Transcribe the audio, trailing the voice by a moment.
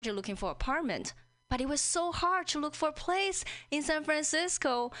you're looking for apartment. But it was so hard to look for a place in San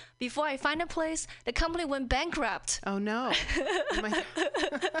Francisco. Before I find a place, the company went bankrupt. Oh, no. Oh, my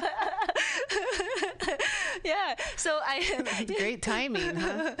Yeah, so great timing,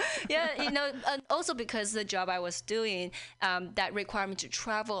 huh? Yeah, and also because the job I was doing, that required me to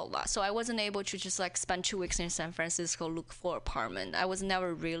travel a lot. So I wasn't able to just like spend 2 weeks in San Francisco, look for apartment. I was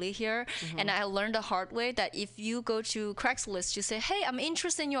never really here. And I learned the hard way that if you go to Craigslist, you say, hey, I'm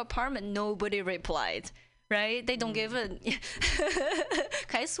interested in your apartment, nobody replied. Right? They don't give it.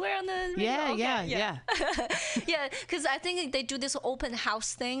 Can I swear on the radio? Yeah, Okay, yeah. Yeah, because I think they do this open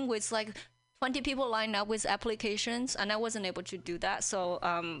house thing with like 20 people lined up with applications, and I wasn't able to do that. So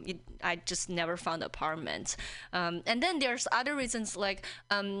I just never found an apartment. And then there's other reasons, like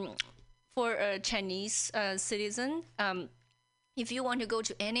for a Chinese citizen, if you want to go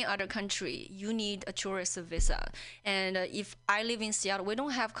to any other country, you need a tourist visa. And if I live in Seattle, we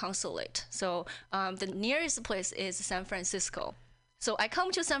don't have consulate. So the nearest place is San Francisco. So I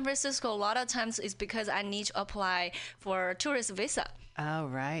come to San Francisco a lot of times is because I need to apply for a tourist visa. Oh,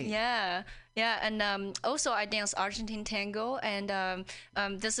 right. Yeah. And also I dance Argentine tango. And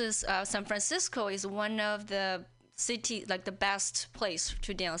this is San Francisco is one of the city, like the best place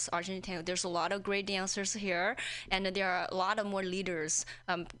to dance Argentine tango. There's a lot of great dancers here, and there are a lot of more leaders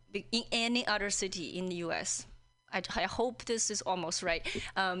in any other city in the U.S. I hope this is almost right.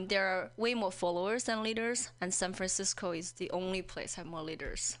 There are way more followers than leaders, and San Francisco is the only place have more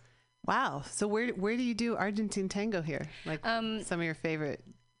leaders. Wow. So where do you do Argentine tango here? Like some of your favorite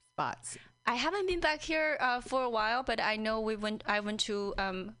spots? I haven't been back here for a while, but I know I went to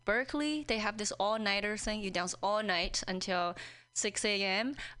Berkeley. They have this all-nighter thing. You dance all night until 6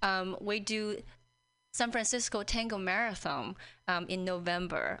 a.m. We do San Francisco Tango Marathon in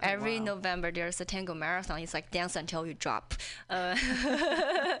November. Every November there's a tango marathon. It's like dance until you drop. I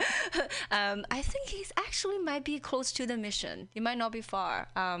think it actually might be close to the Mission. It might not be far.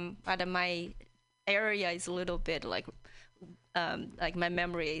 But my area is a little bit like my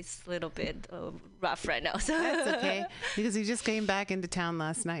memory is a little bit rough right now. So. That's okay, because you just came back into town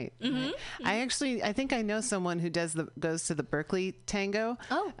last night. Right? I think I know someone who goes to the Berkeley Tango.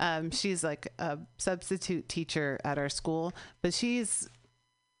 Oh. She's like a substitute teacher at our school, but she's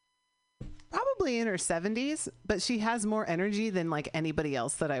probably in her 70s, but she has more energy than like anybody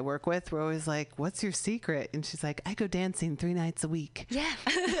else that I work with. We're always like, what's your secret? And she's like, I go dancing 3 nights a week. Yeah.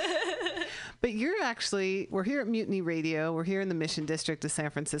 But we're here at Mutiny Radio. We're here in the Mission District of San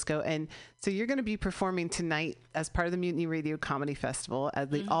Francisco. And so you're going to be performing tonight as part of the Mutiny Radio Comedy Festival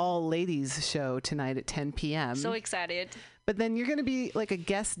at the All Ladies Show tonight at 10 p.m. So excited. But then you're going to be like a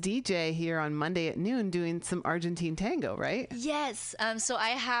guest DJ here on Monday at noon doing some Argentine tango, right? Yes. So I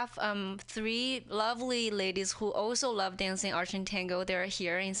have 3 lovely ladies who also love dancing Argentine tango. They're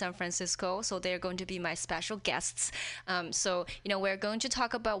here in San Francisco, so they're going to be my special guests. So, we're going to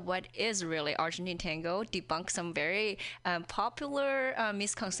talk about what is really Argentine tango, debunk some very popular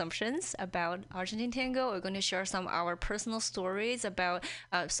misconceptions about Argentine tango. We're going to share some of our personal stories about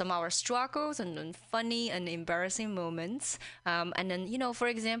some of our struggles and funny and embarrassing moments. And then, for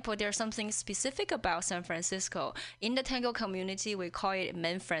example, there's something specific about San Francisco. In the tango community, we call it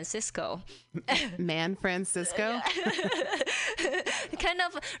Man Francisco. Man Francisco? Kind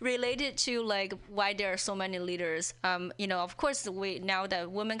of related to like why there are so many leaders. Of course, now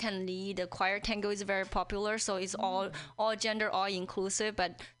that women can lead, the choir tango is very popular, so it's all gender, all inclusive,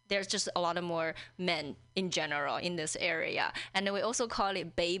 but there's just a lot of more men in general in this area. And then we also call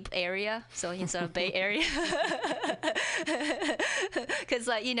it Babe area. So instead of Bay Area. Because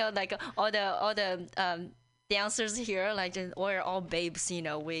like all the dancers here, like we're all babes,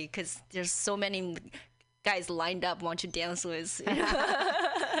 because there's so many guys lined up want to dance with.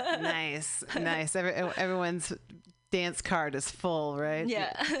 Nice. Everyone's dance card is full, right?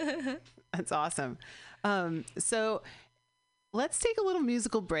 Yeah. That's awesome. So let's take a little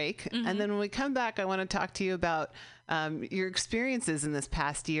musical break. And then when we come back, I want to talk to you about your experiences in this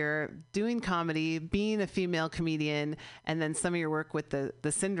past year doing comedy, being a female comedian, and then some of your work with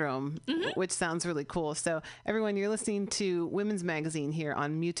the Syndrome, which sounds really cool. So everyone, you're listening to Women's Magazine here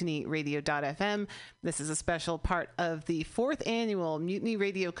on MutinyRadio.fm. This is a special part of the 4th annual Mutiny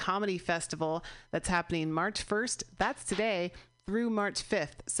Radio Comedy Festival that's happening March 1st. That's today through March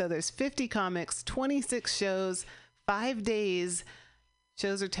 5th. So there's 50 comics, 26 shows, 5 days.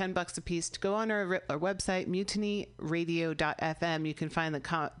 Shows are $10 a piece. Go on our website, MutinyRadio.fm. You can find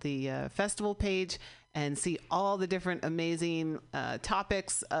the festival page and see all the different amazing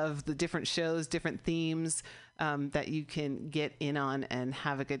topics of the different shows, different themes that you can get in on and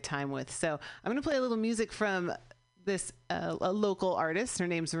have a good time with. So I'm going to play a little music from this a local artist. Her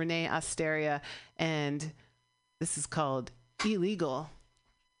name's Renee Asteria, and this is called Illegal.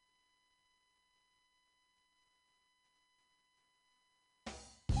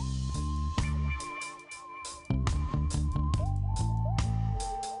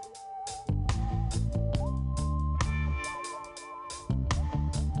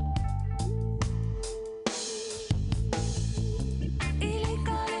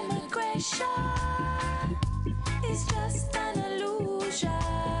 It's just an illusion.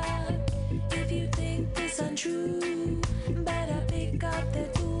 If you think this untrue, better pick up the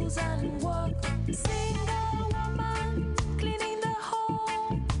tools and walk. Single woman cleaning the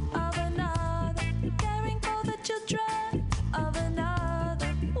home of another, caring for the children of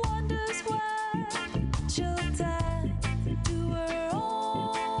another, wonders where she'll turn to her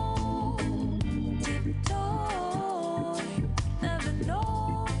own. Tiptoe, never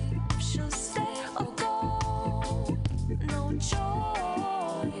know if she'll stay or go. No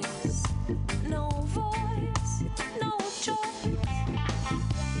choice, no voice, no choice.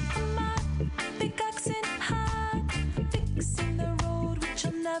 My pickaxe in hand, fixing the road which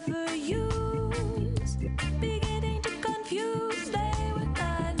I'll never use. Beginning to confuse day with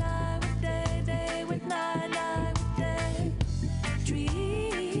night, night with day, day with night, night with day.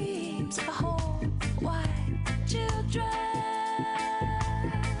 Dreams of a home, white children.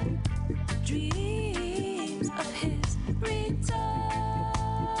 Dreams of his return.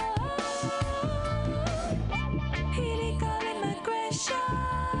 Illegal immigration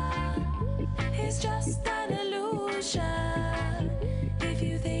is just an illusion. If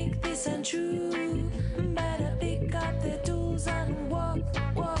you think this untrue, better pick up the tools and walk,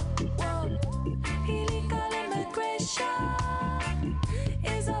 walk, walk. Illegal immigration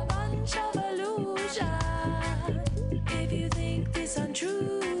is a bunch of illusion. If you think this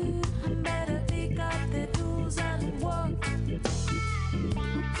untrue, better pick up the tools and walk.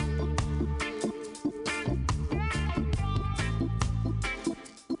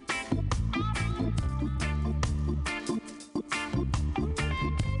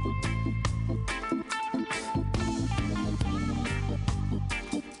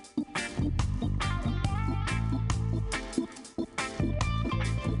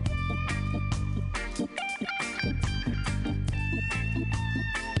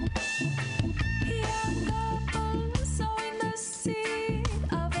 Young couple sowing the seed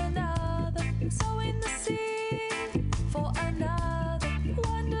of another, sowing the seed for another,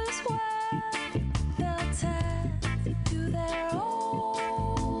 wonders where they'll turn to their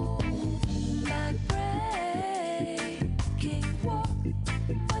own. Back-breaking walk,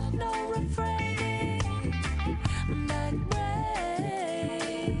 but no refraining.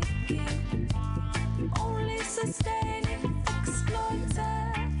 Back-breaking, only sustaining,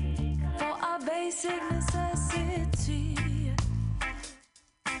 exploited for our basic necessity.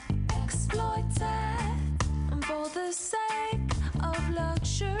 Exploited for the sake of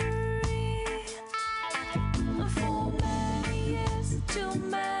luxury. For many years, too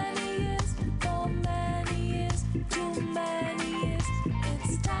many years. For many years, too many years.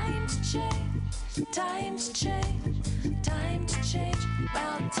 It's time to change, time to change, time to change.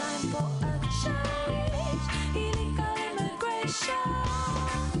 About time for a change. Illegal immigration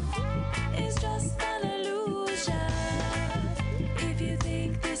is just an illusion. If you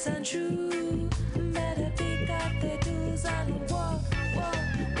think this untrue, better pick up the tools and walk, walk,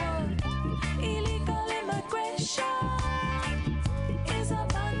 walk. Illegal immigration is a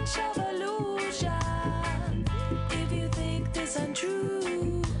bunch of illusion. If you think this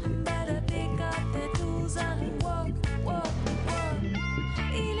untrue, better pick up the tools and walk, walk, walk.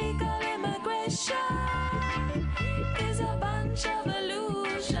 Illegal immigration is a bunch of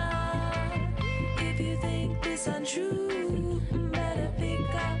illusion. If you think this untrue, better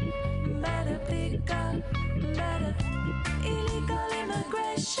pick up, better pick up, better. Illegal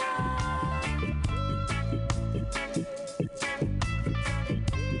immigration.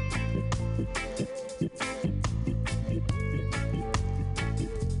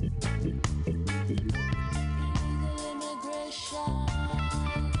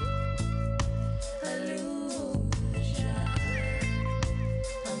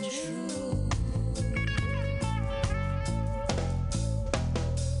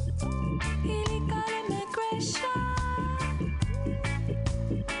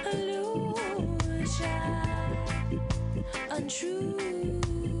 Untrue.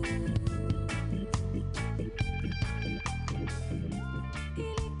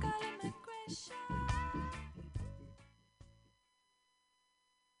 Illegal immigration.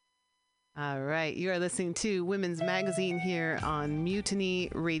 All right. You are listening to Women's Magazine here on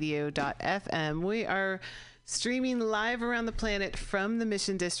MutinyRadio.fm. We are streaming live around the planet from the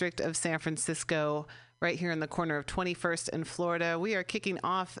Mission District of San Francisco, right here in the corner of 21st and Florida. We are kicking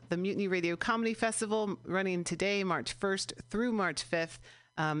off the Mutiny Radio Comedy Festival, running today, March 1st through March 5th,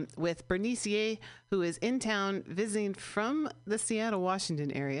 with Bernice Ye, who is in town visiting from the Seattle,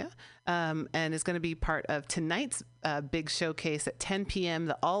 Washington area, and is going to be part of tonight's big showcase at 10 p.m.,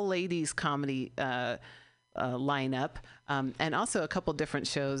 the all-ladies comedy lineup, and also a couple different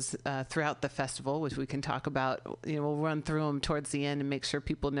shows throughout the festival, which we can talk about. We'll run through them towards the end and make sure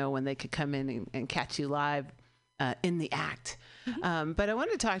people know when they could come in and catch you live in the act. But I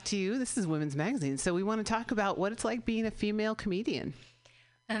want to talk to you. This is Women's Magazine, so we want to talk about what it's like being a female comedian.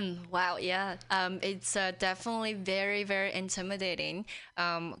 Wow, yeah. It's definitely very, very intimidating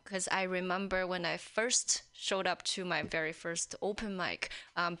because I remember when I first showed up to my very first open mic,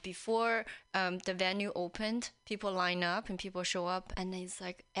 before the venue opened, people line up and people show up, and it's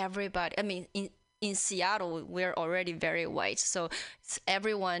like everybody, I mean, in Seattle, we're already very white, so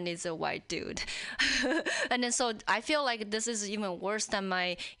everyone is a white dude. And then so I feel like this is even worse than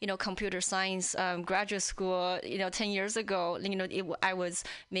my, computer science graduate school, 10 years ago. I was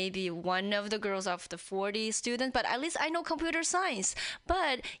maybe one of the girls of the 40 students, but at least I know computer science.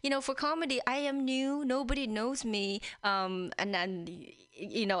 But, for comedy, I am new. Nobody knows me. And then,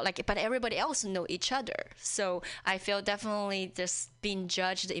 but everybody else know each other. So I feel definitely just being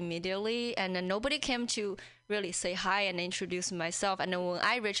judged immediately, and then nobody came to really say hi and introduce myself. And then when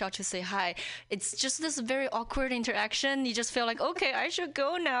I reach out to say hi, it's just this very awkward interaction. You just feel like, okay, I should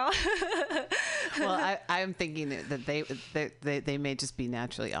go now. Well, I'm thinking that they may just be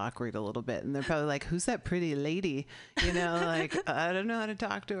naturally awkward a little bit, and they're probably like, "Who's that pretty lady?" Like, I don't know how to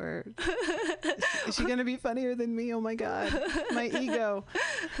talk to her. Is she gonna be funnier than me? Oh my god, my ego.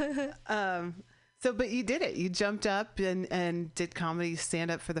 But you did it. You jumped up and did comedy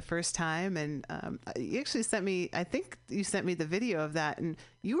stand-up for the first time. And you actually sent me, I think you sent me the video of that. And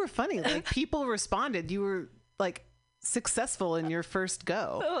you were funny. Like, people responded. You were, like, successful in your first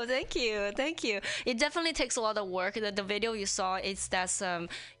go. Oh, thank you. It definitely takes a lot of work. The video you saw, that's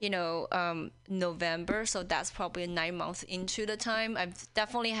November, so that's probably 9 months into the time. I've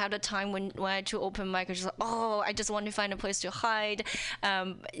definitely had a time when I do open mic, I just I just want to find a place to hide.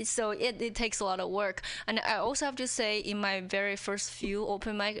 So it takes a lot of work. And I also have to say, in my very first few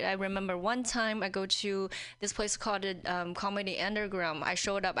open mic, I remember one time I go to this place called Comedy Underground. I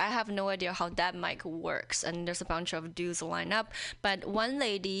showed up. I have no idea how that mic works, and there's a bunch of dudes line up, but one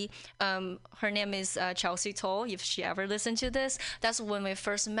lady, her name is Chelsea Toll, if she ever listened to this, that's when we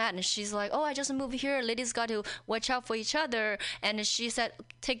first met, and she's like, I just moved here, ladies got to watch out for each other. And she said,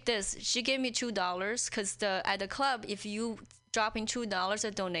 take this. She gave me $2 because at the club, if you drop in $2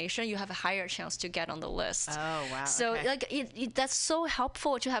 a donation, you have a higher chance to get on the list. Oh, wow. So okay. that's so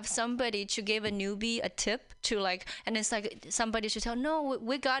helpful to have somebody to give a newbie a tip to, and it's like somebody should tell, no,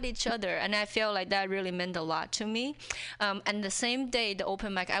 we got each other. And I feel like that really meant a lot to me. And the same day, the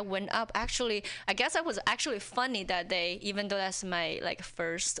open mic, I went up. Actually, I guess I was actually funny that day, even though that's my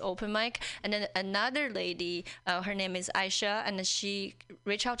first open mic. And then another lady, her name is Aisha, and she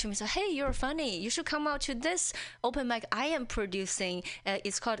reached out to me and said, hey, you're funny. You should come out to this open mic I am producing.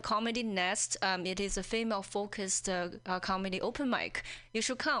 It's called Comedy Nest. It is a female-focused comedy open mic. You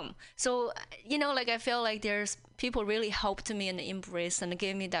should come. So, I feel like there's people really helped me and embraced and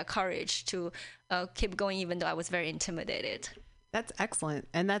gave me that courage to keep going, even though I was very intimidated. That's excellent.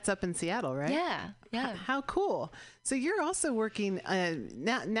 And that's up in Seattle, right? Yeah. How cool. So you're also working,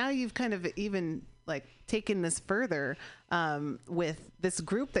 now you've kind of even taken this further with this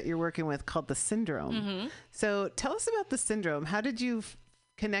group that you're working with called The Syndrome. Mm-hmm. So tell us about The Syndrome. How did you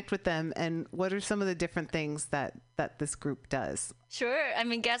connect with them, and what are some of the different things that this group does? Sure. I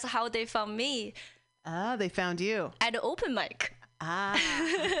mean, guess how they found me? They found you. At an open mic.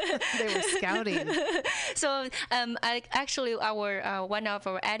 They were scouting. So one of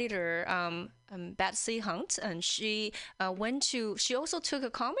our editor, Betsy Hunt, and she also took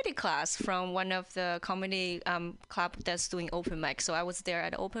a comedy class from one of the comedy club that's doing open mic. So I was there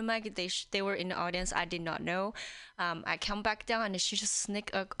at open mic. They were in the audience. I did not know. I come back down, and she just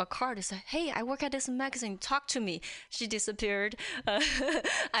sneaked a card and said, hey, I work at this magazine, talk to me. She disappeared.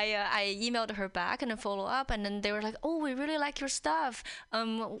 I emailed her back and then follow up, and then they were like, oh, we really like your stuff.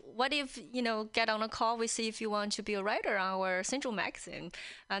 What if, get on a call, we see if you want to be a writer on our Syndrome magazine.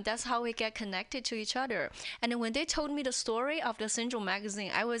 That's how we get connected to each other. And then when they told me the story of the Syndrome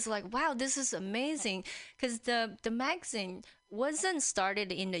magazine, I was like, wow, this is amazing, because the magazine wasn't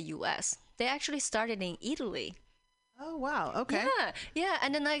started in the US. They actually started in Italy. Oh, wow. Okay. Yeah.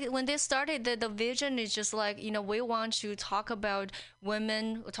 And then like when they started, the vision is just like, we want to talk about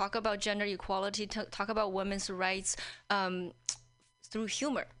women, talk about gender equality, talk about women's rights through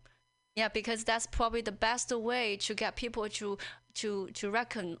humor. Yeah, because that's probably the best way to get people to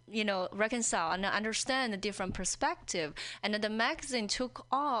reconcile and understand a different perspective. And then the magazine took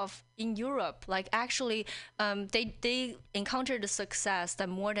off in Europe. Like actually, they encountered the success that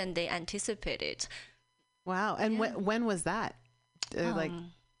more than they anticipated. Wow. And when was that? Like,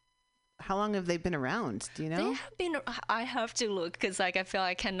 how long have they been around? Do you know? They have been. I have to look because like I feel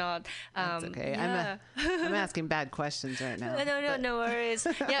I cannot. That's okay. Yeah. I'm asking bad questions right now. No worries.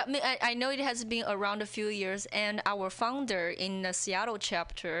 Yeah, I know it has been around a few years, and our founder in the Seattle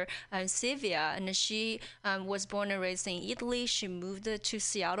chapter, Sylvia, and she was born and raised in Italy. She moved to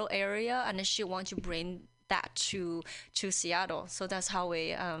Seattle area, and she wants to bring that to Seattle. So that's how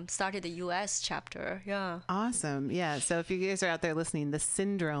we started the US chapter. Yeah. Awesome. Yeah. So if you guys are out there listening,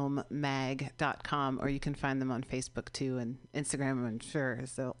 thesyndromemag.com, or you can find them on Facebook too, and Instagram, I'm sure.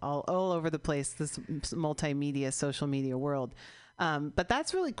 So all over the place, this multimedia, social media world. But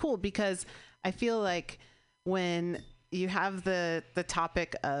that's really cool because I feel like when you have the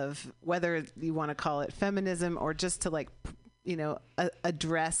topic of whether you want to call it feminism or just to like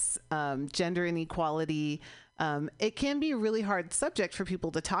address gender inequality, it can be a really hard subject for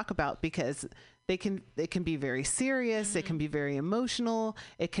people to talk about because it can be very serious. Mm-hmm. It can be very emotional.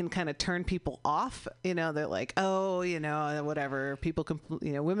 It can kind of turn people off. They're like, oh, whatever. People,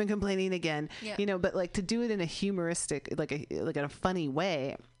 women complaining again. Yeah. But like to do it in a humoristic, like in a funny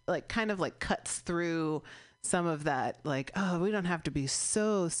way, like kind of like cuts through some of that. Like, oh, we don't have to be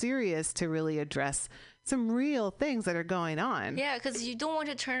so serious to really address some real things that are going on. Yeah, because you don't want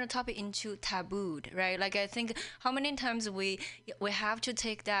to turn a topic into tabooed, right? Like I think how many times we have to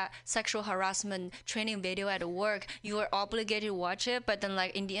take that sexual harassment training video at work, you are obligated to watch it, but then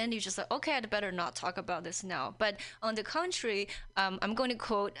like in the end you just like, okay, I'd better not talk about this now. But on the contrary, I'm going to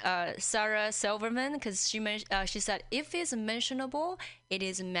quote Sarah Silverman because she said, if it's mentionable, it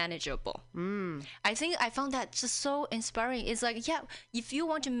is manageable. I think I found that just so inspiring. It's like, yeah, if you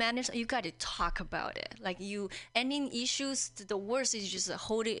want to manage, you got to talk about it. Like any issues, the worst is just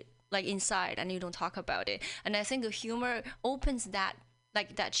hold it like inside and you don't talk about it. And I think the humor opens that,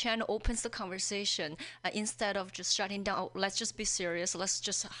 like that channel opens the conversation instead of just shutting down. Oh, let's just be serious. Let's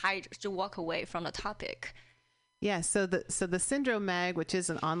just walk away from the topic. Yeah, so the Syndrome Mag, which is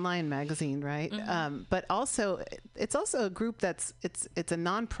an online magazine, right? Mm-hmm. But also, it's also a group it's a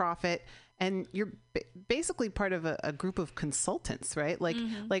nonprofit, and you're basically part of a group of consultants, right? Like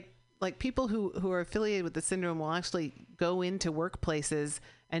mm-hmm. like people who are affiliated with the Syndrome will actually go into workplaces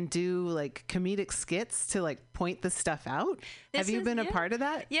and do like comedic skits to like point the stuff out. Have you been a part of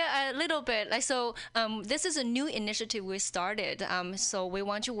that? Yeah, a little bit. Like so, this is a new initiative we started. So we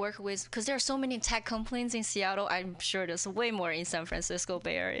want to work with, because there are so many tech complaints in Seattle. I'm sure there's way more in San Francisco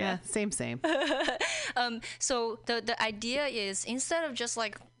Bay Area. Yeah, same. So the idea is instead of just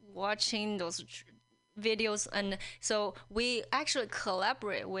like watching those videos, and so we actually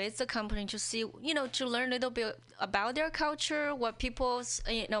collaborate with the company to see, to learn a little bit about their culture, what people's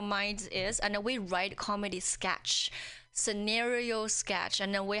minds is, and then we write comedy scenario sketch,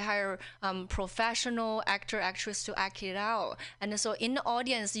 and then we hire professional actress to act it out. And so in the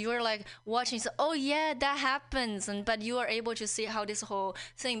audience, you're like watching, so, oh yeah, that happens, but you are able to see how this whole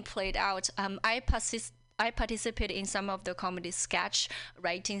thing played out. I participated in some of the comedy sketch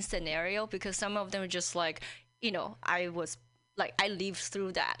writing scenario because some of them are just like, I was like, I lived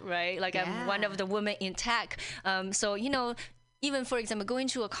through that, right? Like yeah. I'm one of the women in tech. So, even for example, going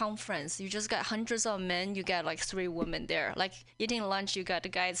to a conference, you just got hundreds of men, you got like 3 women there. Like eating lunch, you got the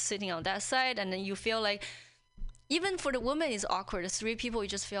guys sitting on that side, and then you feel like, even for the woman, it's awkward. 3 people, you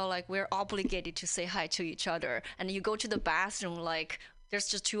just feel like we're obligated to say hi to each other. And you go to the bathroom, like, there's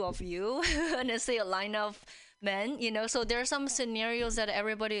just 2 of you, and then say a line of men, So there are some scenarios that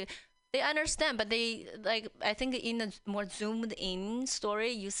everybody, they understand, but they, like, I think in a more zoomed in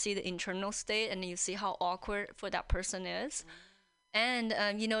story, you see the internal state and you see how awkward for that person is. And,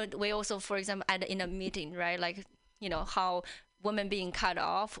 we also, for example, in a meeting, right? Like, how women being cut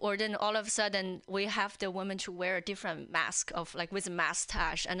off, or then all of a sudden we have the woman to wear a different mask of like with a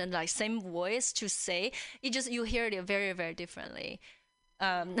mustache, and then like same voice to say, you hear it very, very differently.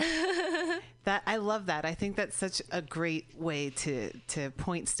 That I love that. I think that's such a great way to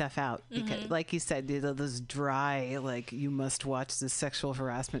point stuff out because, mm-hmm. like you said, those dry, like you must watch this sexual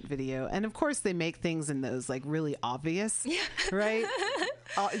harassment video, and of course they make things in those like really obvious, yeah. right?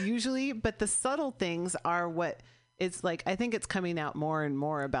 Usually, but the subtle things are what it's like, I think it's coming out more and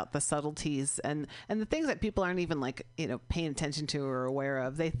more about the subtleties and the things that people aren't even like, paying attention to or aware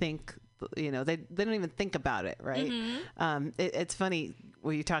of. They think, they don't even think about it. Right. It's funny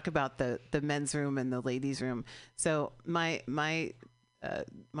when you talk about the men's room and the ladies' room. So my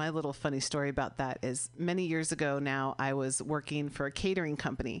little funny story about that is many years ago now, I was working for a catering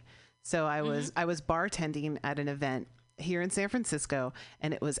company. So I was bartending at an event here in San Francisco,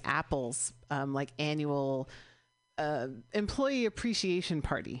 and it was Apple's like annual employee appreciation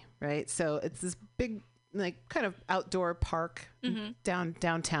party, right? So it's this big, like, kind of outdoor park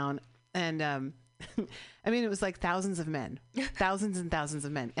downtown, and I mean, it was like thousands and thousands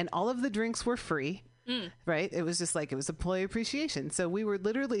of men, and all of the drinks were free. Right? It was just like, it was employee appreciation. So we were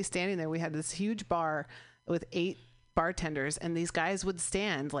literally standing there. We had this huge bar with 8 bartenders, and these guys would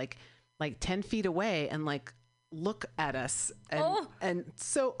stand like 10 feet away and like look at us and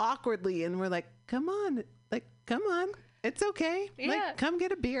so awkwardly. And we're like, come on, it's okay. Yeah. Like, come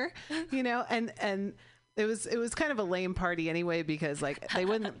get a beer, and it was kind of a lame party anyway, because like they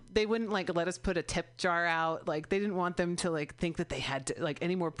wouldn't like let us put a tip jar out. Like, they didn't want them to like think that they had to like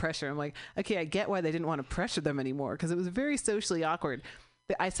any more pressure. I'm like, okay, I get why they didn't want to pressure them anymore, because it was very socially awkward.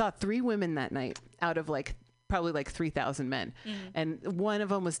 I saw 3 women that night out of like probably like 3,000 men. And one of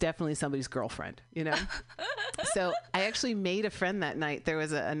them was definitely somebody's girlfriend, So I actually made a friend that night. There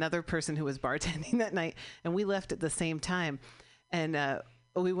was another person who was bartending that night, and we left at the same time. And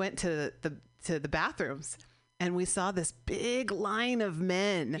we went to the bathrooms, and we saw this big line of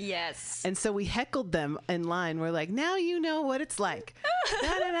men. Yes. And so we heckled them in line. We're like, now you know what it's like.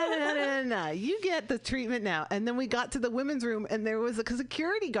 No. You get the treatment now. And then we got to the women's room, and there was a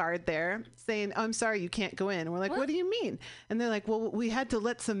security guard there saying, I'm sorry, you can't go in. And we're like, what do you mean? And they're like, well, we had to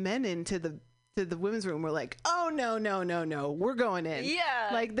let some men into the women's room. We're like, oh, no, we're going in. Yeah.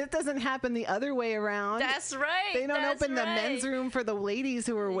 Like, that doesn't happen the other way around. That's right. They don't open the men's room for the ladies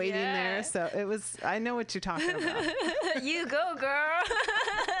who are waiting there. So I know what you're talking about. You go, girl.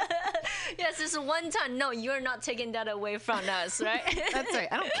 Yes, it's one time. No, you're not taking that away from us, right? That's right.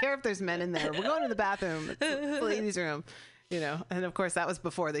 I don't care if there's men in there. We're going to the bathroom. It's the ladies' room, And of course, that was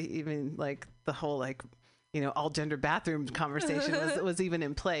before they even like the whole like, all gender bathroom conversation was even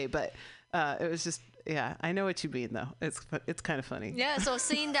in play. But it was just, yeah, I know what you mean though. It's kind of funny. Yeah, so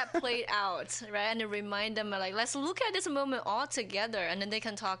seeing that played out, right, and to remind them like, let's look at this moment all together, and then they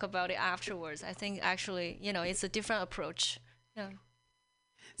can talk about it afterwards. I think actually, it's a different approach. Yeah.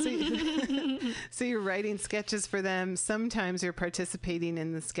 So you're writing sketches for them. Sometimes you're participating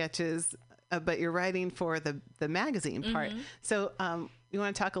in the sketches, but you're writing for the magazine part. So you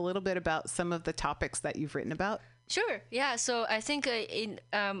want to talk a little bit about some of the topics that you've written about? Sure. Yeah. So I think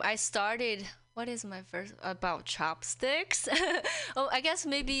I started. What is my first about chopsticks? I guess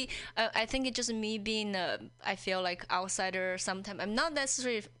maybe I think it's just me being I feel like outsider sometimes. I'm not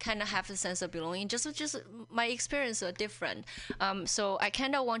necessarily kind of have a sense of belonging. Just my experience are different. So I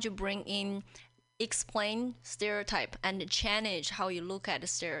kind of want to bring in, explain stereotype and challenge how you look at the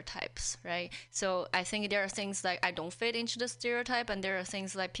stereotypes, right? So I think there are things like I don't fit into the stereotype, and there are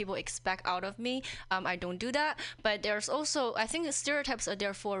things like people expect out of me. I don't do that. But there's also, I think the stereotypes are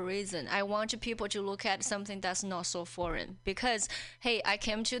there for a reason. I want people to look at something that's not so foreign, because, hey, I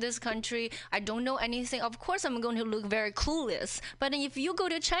came to this country, I don't know anything. Of course, I'm going to look very clueless. But if you go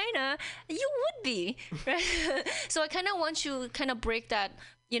to China, you would be, right? So I kind of want to kind of break that,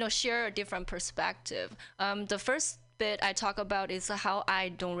 share a different perspective. The first bit I talk about is how I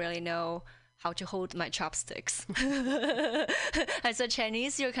don't really know how to hold my chopsticks. As a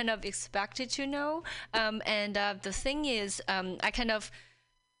Chinese, you're kind of expected to know. And the thing is,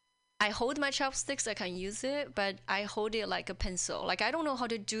 I hold my chopsticks, I can use it, but I hold it like a pencil. Like, I don't know how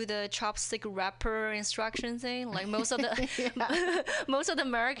to do the chopstick wrapper instruction thing. Like most of the most of the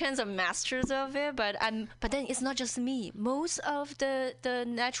Americans are masters of it, but then it's not just me. Most of the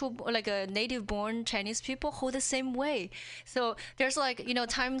natural, like native born Chinese people hold the same way. So there's like,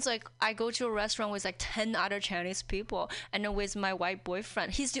 times like I go to a restaurant with like 10 other Chinese people, and then with my white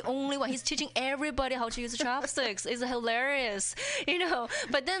boyfriend, he's the only one. He's teaching everybody how to use chopsticks. It's hilarious,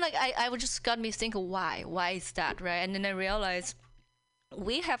 But then like I would just got me thinking, why is that, right? And then I realized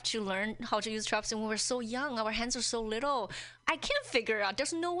we have to learn how to use chopsticks when we're so young. Our hands are so little. I can't figure it out.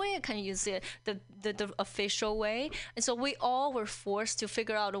 There's no way I can use it the official way. And so we all were forced to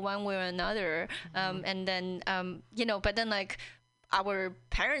figure out one way or another. And then but then like our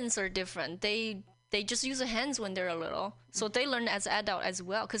parents are different. They they just use their hands when they're little. So they learn as adult as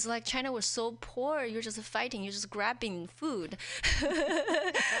well. Because like China was so poor, you're just fighting, you're just grabbing food.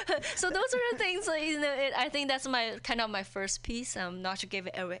 So those are the things, I think that's my kind of my first piece, not to give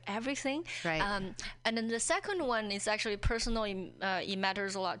everything. Right. And then the second one is actually personal. It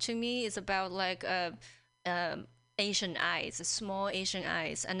matters a lot to me. It's about like Asian eyes, small Asian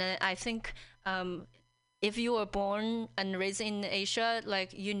eyes. And then I think if you were born and raised in Asia,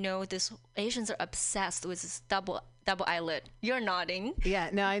 like this Asians are obsessed with this double eyelid. You're nodding. Yeah,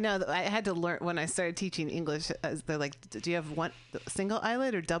 no, I know. I had to learn when I started teaching English. They're like, "Do you have one single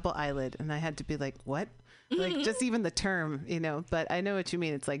eyelid or double eyelid?" And I had to be like, "What?" Like just even the term, But I know what you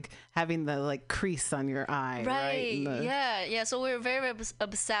mean. It's like having the like crease on your eye, right? Yeah. So we're very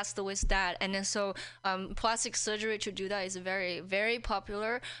obsessed with that, and then so plastic surgery to do that is very, very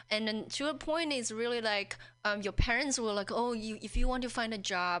popular. And then to a point, it's really like your parents were like, "Oh, if you want to find a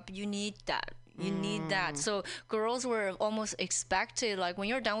job, you need that." You need that. So girls were almost expected, like when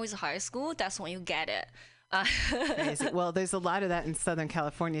you're done with high school, that's when you get it. Crazy. Well, there's a lot of that in Southern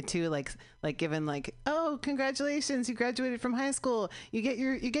California too. Like given like, oh, congratulations, you graduated from high school. You get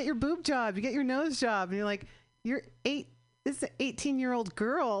your boob job, you get your nose job, and you're like, you're 8. This is an 18-year-old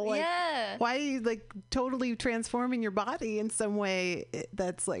girl. Like, yeah. Why are you like totally transforming your body in some way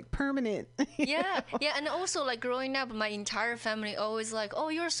that's like permanent? Yeah. And also like growing up, my entire family always like, oh,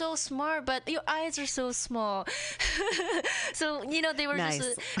 you're so smart, but your eyes are so small. So, they were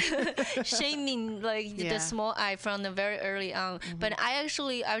nice. Just shaming like the small eye from the very early on. Mm-hmm. But I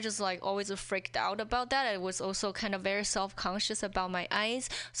was just like always freaked out about that. I was also kind of very self-conscious about my eyes.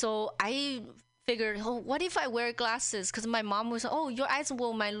 So I figured, oh, what if I wear glasses? Because my mom was, oh, your eyes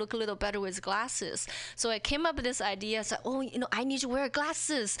might look a little better with glasses. So I came up with this idea. I said, oh, I need to wear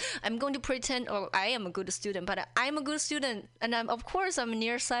glasses. I'm going to pretend, or I am a good student, but I'm a good student. And of course, I'm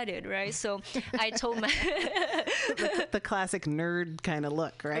nearsighted, right? So I told my... the classic nerd kind of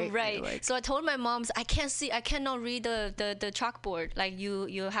look, right? Right. Like... So I told my mom, I cannot read the chalkboard. Like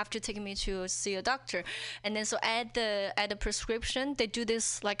you have to take me to see a doctor. And then so at the prescription, they do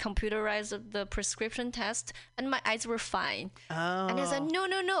this like computerized the prescription test, and my eyes were fine. Oh. And I said,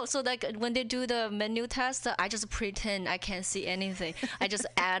 no. So like when they do the menu test, I just pretend I can't see anything. I just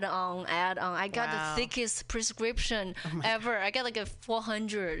add on. I got the thickest prescription ever. I got like a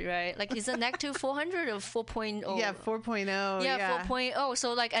 400, right? Like is it negative 400 or 4.0? Yeah, 4.0. Yeah, 4.0.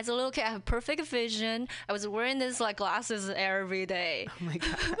 So like as a little kid, I have perfect vision. I was wearing these like glasses every day. Oh my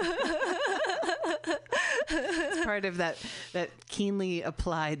God. It's part of that keenly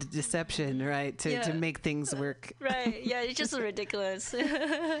applied deception, right? To make things work. Right. Yeah, it's just ridiculous.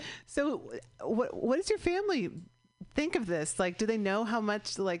 So what does your family think of this? Like, do they know how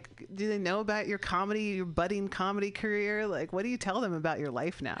much, like, do they know about your budding comedy career? Like, what do you tell them about your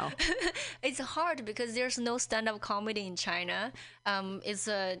life now? It's hard because there's no stand-up comedy in China. It's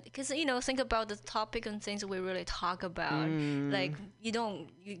because think about the topic and things we really talk about. Like you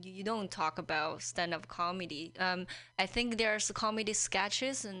don't talk about stand-up comedy. I think there's comedy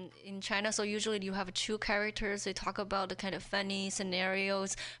sketches in China. So usually you have two characters. They talk about the kind of funny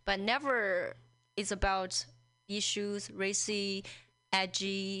scenarios, but never it's about issues, racy,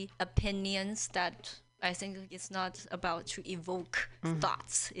 edgy opinions that I think it's not about to evoke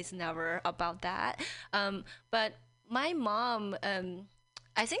thoughts. It's never about that. But my mom,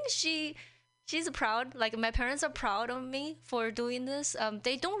 I think she's proud. Like my parents are proud of me for doing this.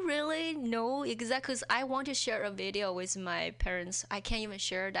 They don't really know exactly, because I want to share a video with my parents. I can't even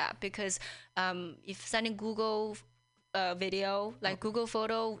share that because if sending Google video, like Google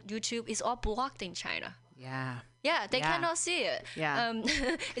Photo, YouTube, is all blocked in China. Yeah, they cannot see it. Yeah.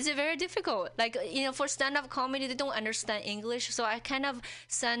 It's very difficult. Like, for stand-up comedy, they don't understand English. So I kind of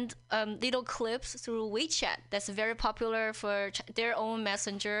send little clips through WeChat. That's very popular for their own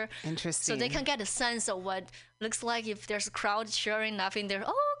messenger. Interesting. So they can get a sense of what looks like if there's a crowd cheering, laughing. They're,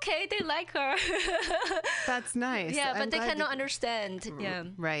 oh, okay, they like her. That's nice. Yeah, but they cannot understand. Yeah.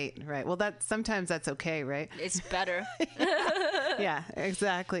 Right. Well, sometimes that's okay, right? It's better. Yeah,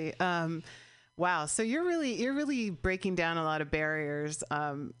 exactly. Wow. So you're really breaking down a lot of barriers.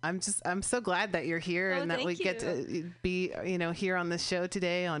 I'm so glad that you're here and that we get to be, here on this show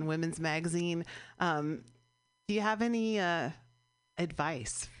today on Women's Magazine. Do you have any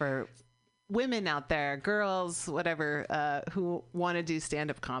advice for women out there, girls, whatever, who want to do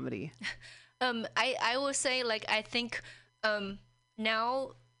stand-up comedy? I will say, like, I think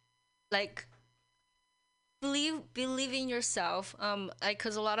now, like, believe in yourself. Like,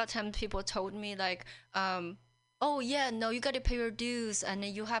 cause a lot of times people told me like, Oh yeah, no, you got to pay your dues, and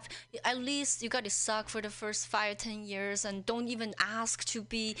then you have at least you got to suck for the first 5-10 years, and don't even ask to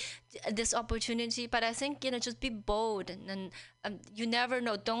be this opportunity. But I think just be bold, and you never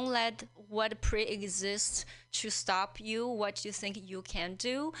know. Don't let what pre-exists to stop you what you think you can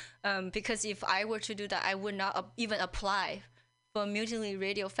do. Because if I were to do that, I would not even apply for Mutiny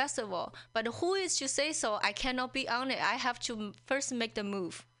Radio Festival. But who is to say so? I cannot be on it. I have to first make the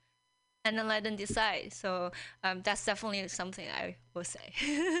move and then let them decide. So that's definitely something I will say.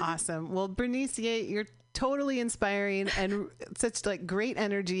 Awesome. Well, Bernice, you're totally inspiring and such like great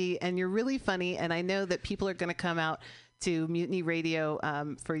energy, and you're really funny. And I know that people are going to come out to Mutiny Radio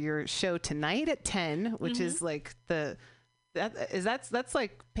for your show tonight at 10, which is like that's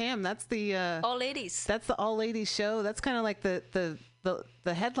like Pam. That's the all ladies. That's the all ladies show. That's kind of like the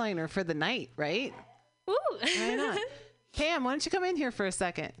headliner for the night, right? Woo! Why not? Pam, why don't you come in here for a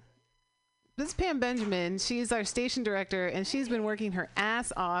second? This is Pam Benjamin. She's our station director, and she's been working her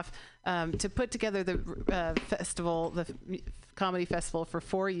ass off to put together the festival, the comedy festival, for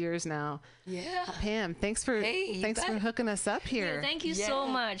 4 years now. Yeah. Pam, thanks for hooking us up here. Yeah, thank you so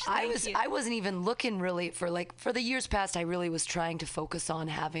much. I wasn't even looking really for the years past. I really was trying to focus on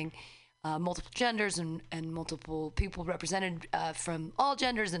having multiple genders and multiple people represented from all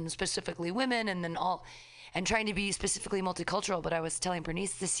genders, and specifically women, and trying to be specifically multicultural. But I was telling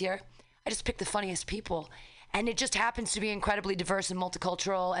Bernice this year, I just picked the funniest people, and it just happens to be incredibly diverse and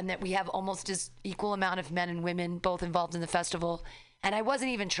multicultural, and that we have almost as equal amount of men and women both involved in the festival. And I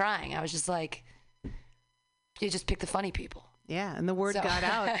wasn't even trying. I was just like, you just pick the funny people. Yeah, and the word got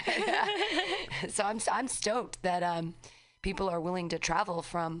out. So I'm stoked that people are willing to travel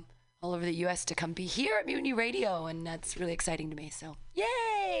from all over the U.S. to come be here at Mutiny Radio, and that's really exciting to me. So,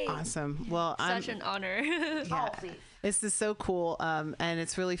 yay! Awesome. Well, Such an honor. Yeah. This is so cool, and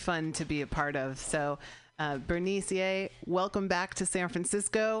it's really fun to be a part of. So, Bernice, welcome back to San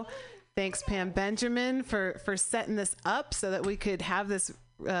Francisco. Thanks, Pam Benjamin, for setting this up so that we could have this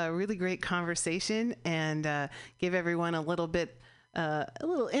really great conversation and give everyone a little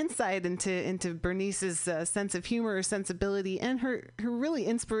insight into Bernice's sense of humor, sensibility, and her really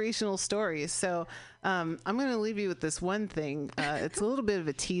inspirational stories. So I'm going to leave you with this one thing. It's a little bit of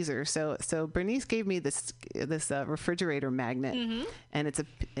a teaser. So Bernice gave me this refrigerator magnet, and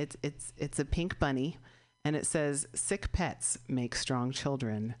it's a pink bunny, and it says, "Sick pets make strong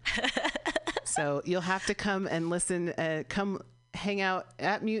children." So you'll have to come and listen. Hang out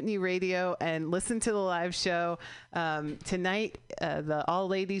at Mutiny Radio and listen to the live show tonight, the all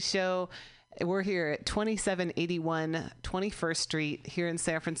ladies show. We're here at 2781 21st Street here in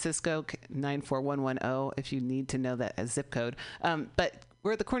San Francisco, 94110 if you need to know that as zip code. But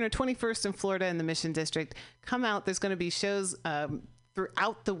we're at the corner of 21st and Florida in the Mission District. Come out. There's going to be shows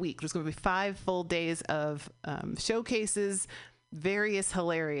throughout the week. There's going to be 5 full days of showcases, various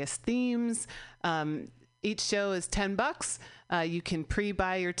hilarious themes. Each show is $10. You can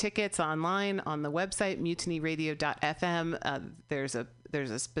pre-buy your tickets online on the website mutinyradio.fm. There's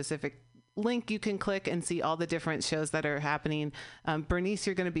a specific link you can click and see all the different shows that are happening. Bernice,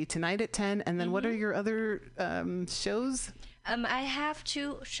 you're going to be tonight at 10, and then what are your other shows? I have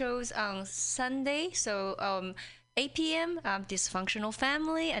 2 shows on Sunday. So 8 p.m. Dysfunctional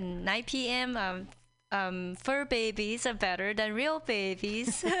Family, and 9 p.m. Fur babies are better than real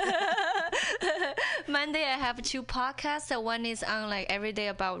babies. Monday I have 2 podcasts. One is on like every day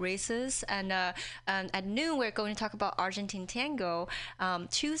about races, and at noon we're going to talk about Argentine tango.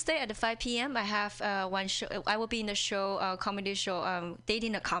 Tuesday at 5 p.m. I have one show. I will be in the show, comedy show,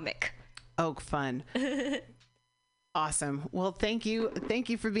 Dating a Comic. Oh, fun. Awesome. Well, thank you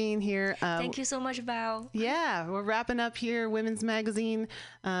for being here. Thank you so much, Val. Yeah, we're wrapping up here, Women's Magazine.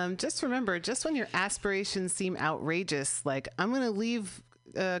 Just remember, just when your aspirations seem outrageous, like I'm going to leave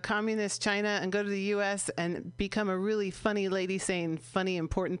communist China and go to the U.S. and become a really funny lady saying funny,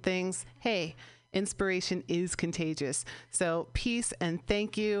 important things. Hey, inspiration is contagious. So peace and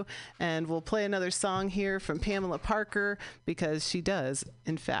thank you. And we'll play another song here from Pamela Parker because she does,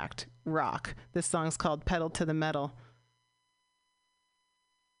 in fact, rock. This song's called Pedal to the Metal.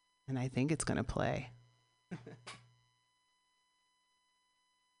 And I think it's going to play.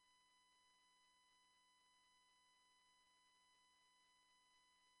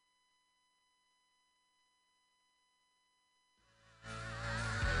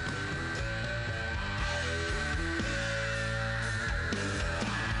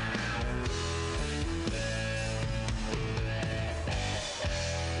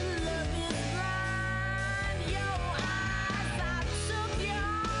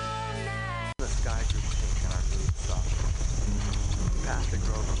 Guide your take on our mood passed a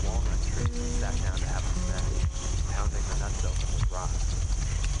grove of walnut trees and sat down to have a snack, pounding the nuts open with rocks.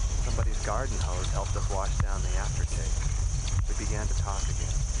 Somebody's garden hose helped us wash down the aftertaste. We began to talk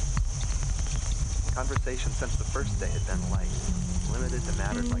again. Conversation since the first day had been light, limited to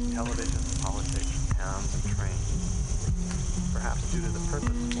matters like television, politics, towns, and trains. Perhaps due to the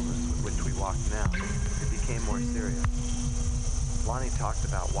purposefulness with which we walked now, it became more serious. Lonnie talked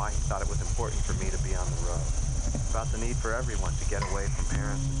about why he thought it was important for me to be on the road, about the need for everyone to get away from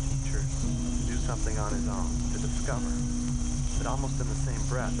parents and teachers, to do something on his own, to discover. But almost in the same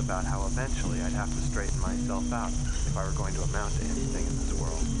breath about how eventually I'd have to straighten myself out if I were going to amount to anything in this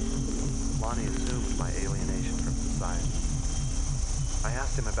world. Lonnie assumed my alienation from society. I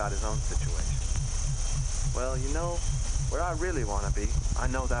asked him about his own situation. Well, you know, where I really want to be, I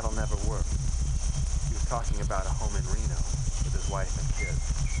know that'll never work. He was talking about a home in Reno with his wife and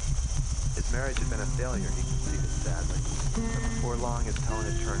kids. His marriage had been a failure, he conceded sadly. But before long, his tone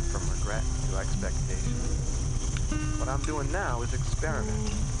had turned from regret to expectation. What I'm doing now is experiment.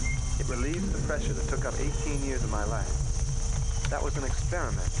 It relieves the pressure that took up 18 years of my life. That was an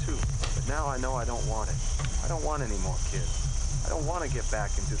experiment, too. But now I know I don't want it. I don't want any more kids. I don't want to get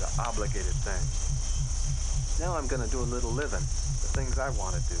back into the obligated thing. Now I'm going to do a little living, the things I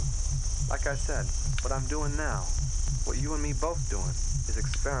want to do. Like I said, what I'm doing now, what you and me both doing, is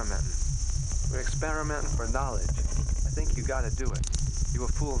experimenting. We're experimenting for knowledge. I think you got to do it. You a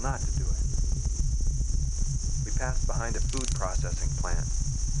fool not to do it. We passed behind a food processing plant.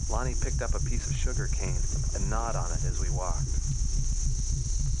 Lonnie picked up a piece of sugar cane and gnawed on it as we walked.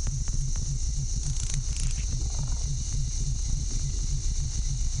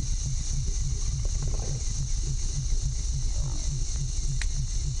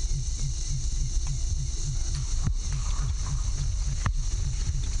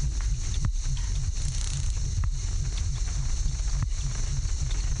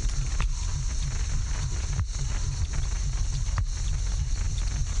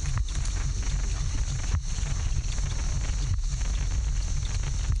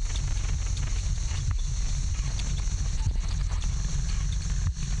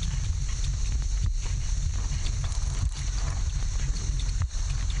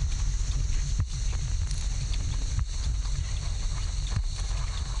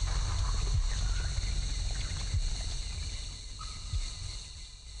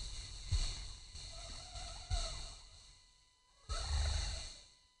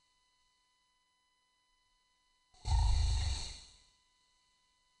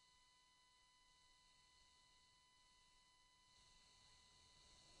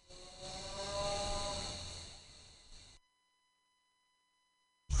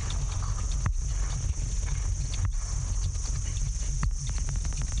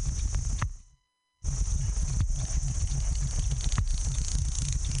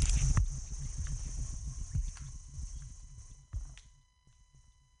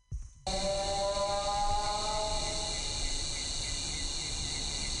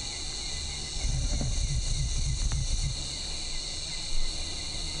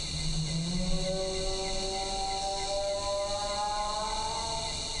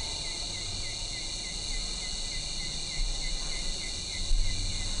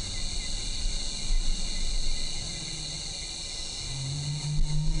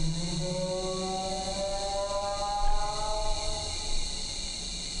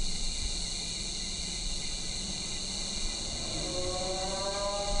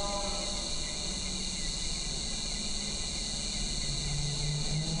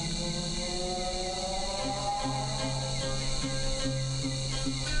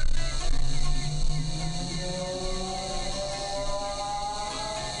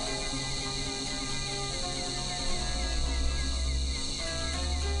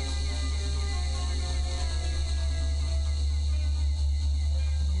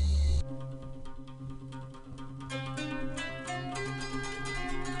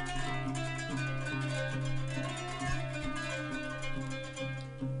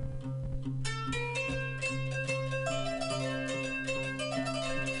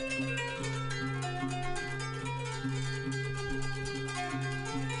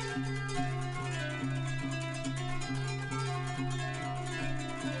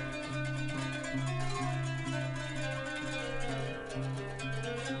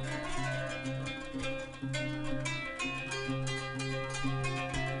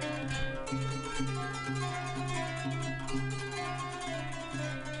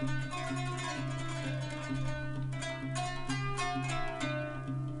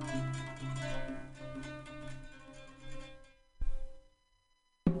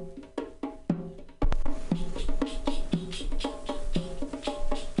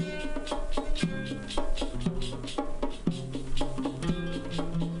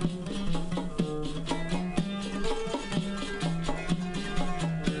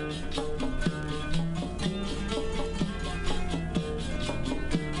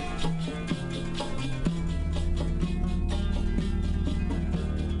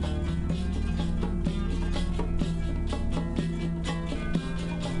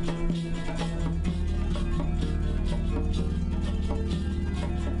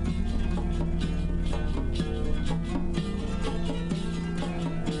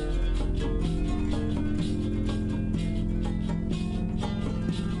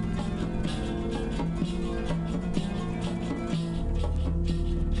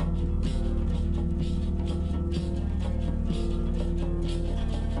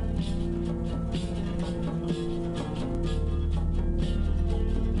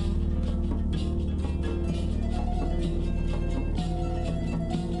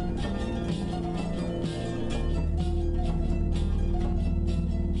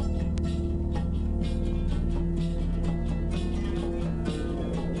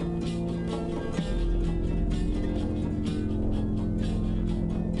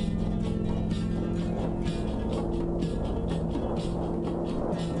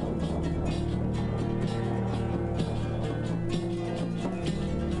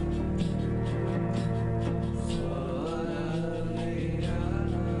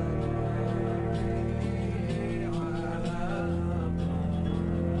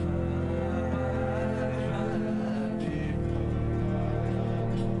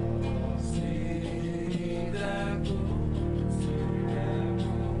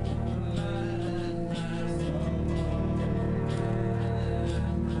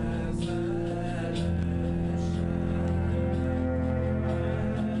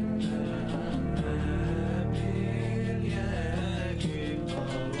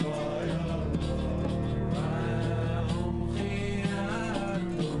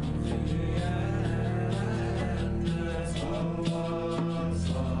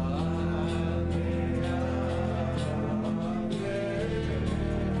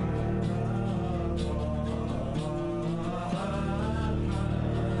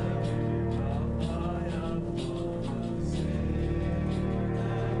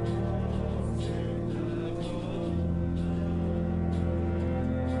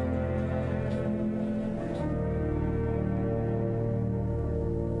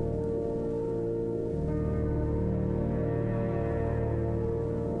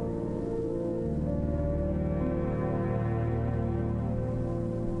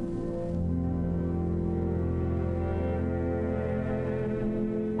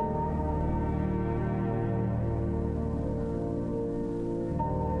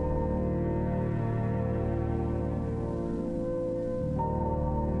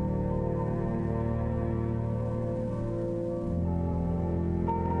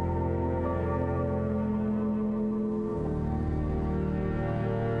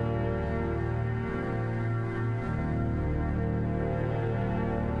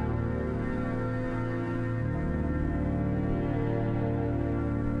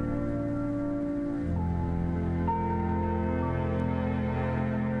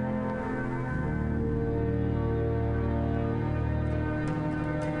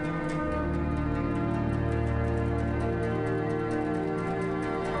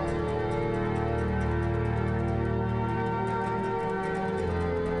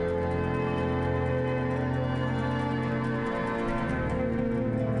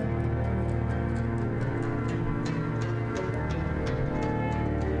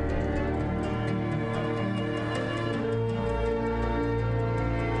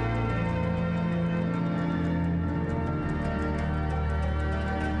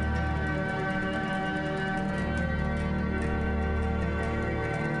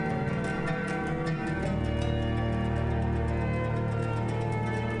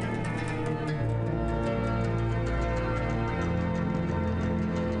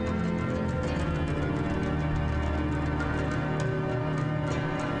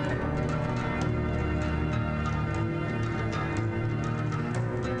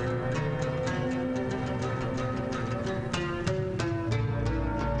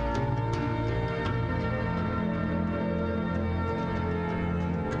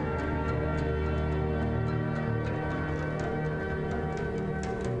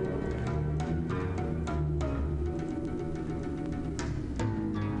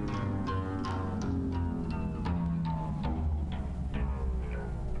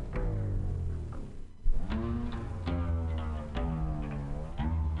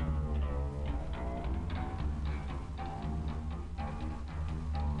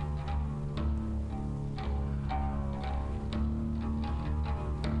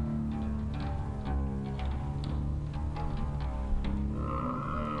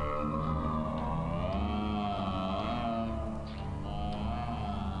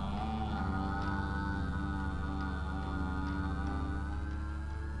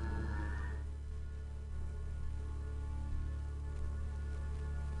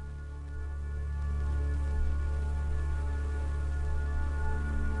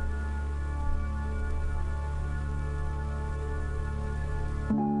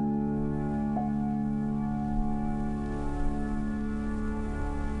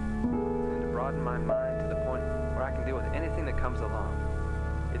 broaden my mind to the point where I can deal with anything that comes along.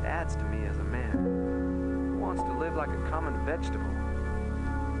 It adds to me as a man who wants to live like a common vegetable.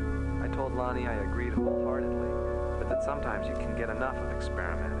 I told Lonnie I agreed wholeheartedly, but that sometimes you can get enough of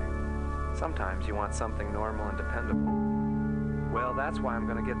experimenting. Sometimes you want something normal and dependable. Well, that's why I'm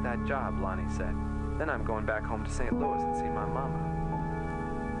going to get that job, Lonnie said. Then I'm going back home to St. Louis and see my mama.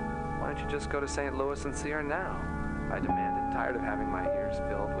 Why don't you just go to St. Louis and see her now? I demanded, tired of having my ears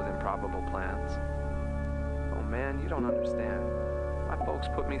filled with improbable plans. Oh man, you don't understand. My folks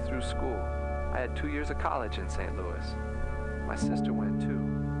put me through school. I had 2 years of college in St. Louis. My sister went too.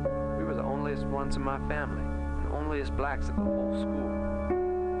 We were the onlyest ones in my family, and onlyest blacks at the whole school.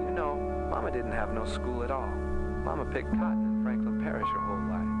 You know, Mama didn't have no school at all. Mama picked cotton in Franklin Parish her whole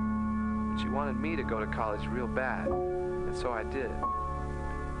life. But she wanted me to go to college real bad, and so I did.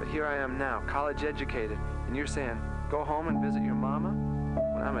 But here I am now, college educated, and you're saying, go home and visit your mama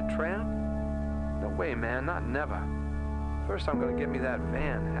when I'm a tramp? No way, man, not never. First I'm going to get me that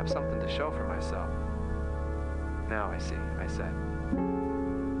van and have something to show for myself. Now I see, I said.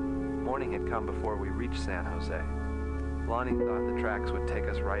 Morning had come before we reached San Jose. Lonnie thought the tracks would take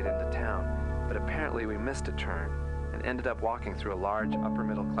us right into town, but apparently we missed a turn and ended up walking through a large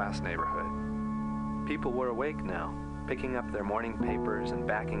upper-middle-class neighborhood. People were awake now, picking up their morning papers and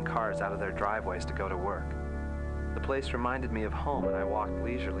backing cars out of their driveways to go to work. The place reminded me of home, and I walked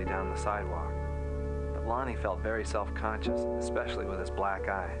leisurely down the sidewalk. But Lonnie felt very self-conscious, especially with his black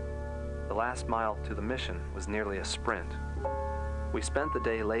eye. The last mile to the mission was nearly a sprint. We spent the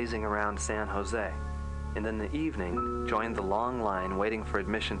day lazing around San Jose, and in the evening joined the long line waiting for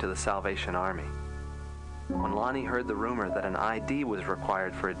admission to the Salvation Army. When Lonnie heard the rumor that an ID was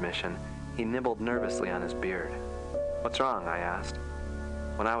required for admission, he nibbled nervously on his beard. What's wrong? I asked.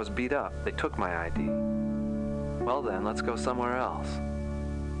 When I was beat up, they took my ID. Well then, let's go somewhere else.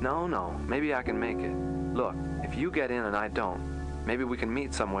 No, maybe I can make it. Look, if you get in and I don't, maybe we can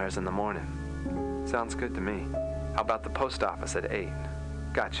meet somewheres in the morning. Sounds good to me. How about the post office at 8?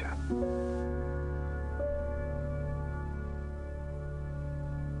 Gotcha.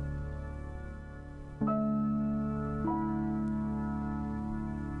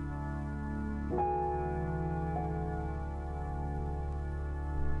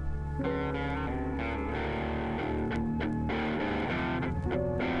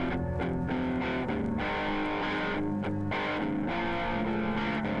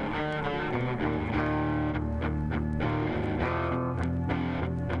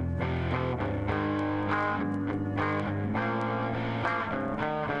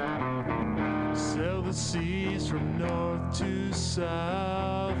 Seas from north to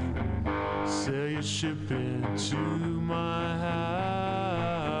south, sail your ship into my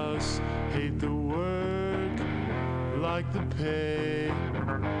house. Hate the work, like the pay.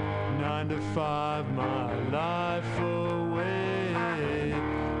 9 to 5, my life away.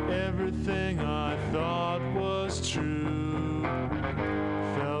 Everything I thought was true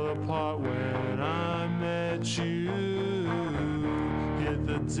fell apart when I met you. Hit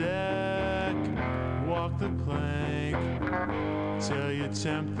the deck, walk the plank, till you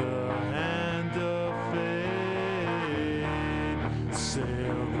tempt the hand of fate.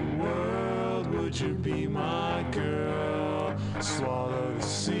 Sail the world, would you be my girl? Swallow the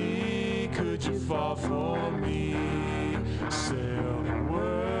sea, could you fall for me? Sail the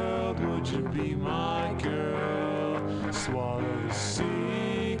world, would you be my girl? Swallow the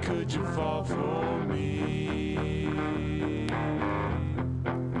sea, could you fall for me?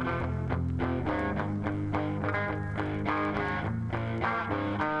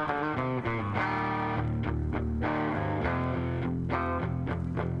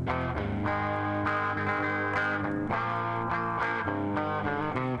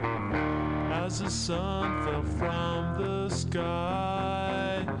 As the sun fell from the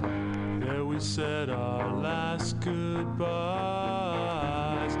sky, there we said our last goodbyes.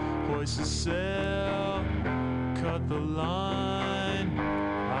 Hoist the sail, cut the line.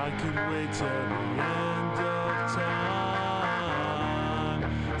 I could wait till the end of time.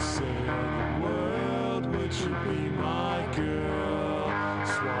 Sail the world, would you be my girl?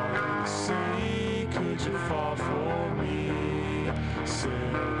 Swallow the sea, could you fall for me? Sail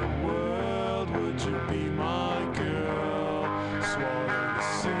the world, would you be my girl? Swallow the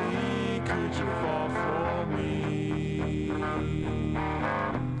sea, could you fall for me?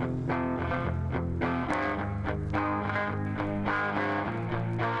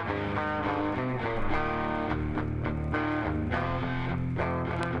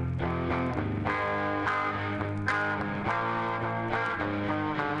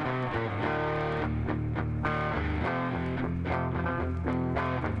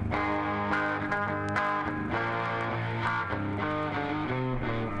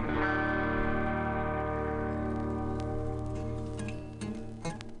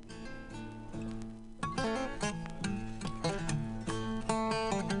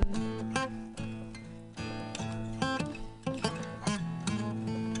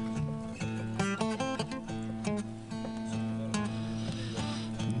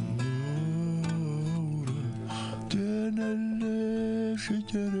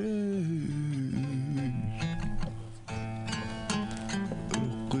 شجرة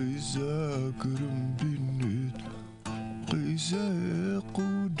قيسا كرم بنت قيسا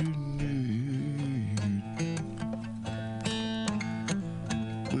يقود النيت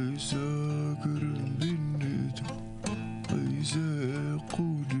قيسا كرم بنت قيسا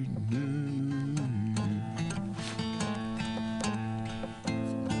يقود النيت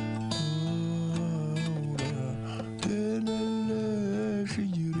تلا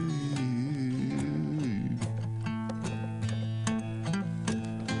شجري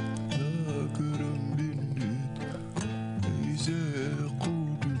كرم بنت قيسا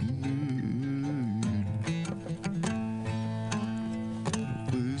يقود النيت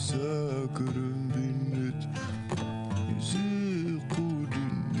قيسا كرم بنت قيسا يقود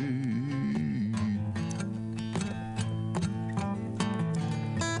النيت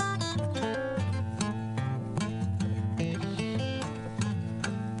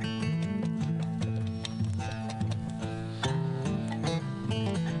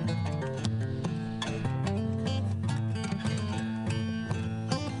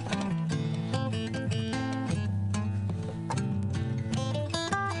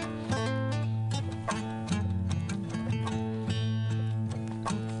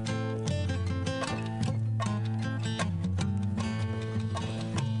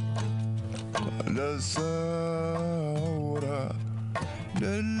على ثورة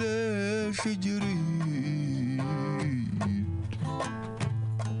للا شجري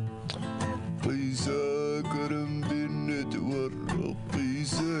قيسا كرم بنت ورق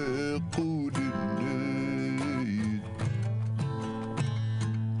قيسا يقود النيت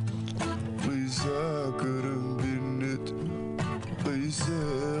قيسا كرم بنت قيسا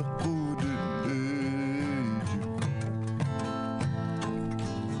يقود النيت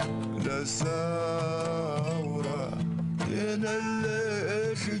لا ثورة أنا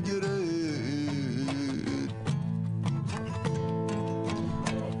اللي شجريت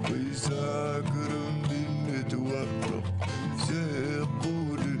قيسا كرم بنت ورق قيسا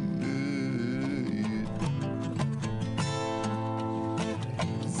يقود النيت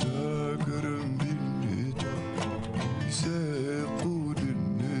قيسا كرم بنت قيسا يقود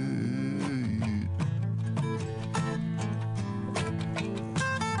النيت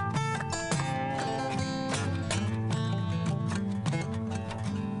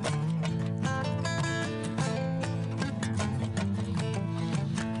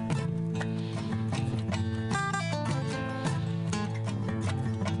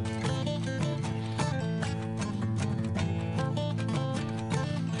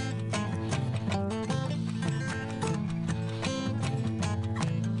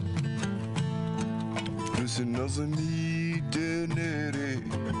بس النظمي تنري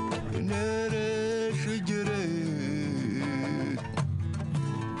نرى شجريت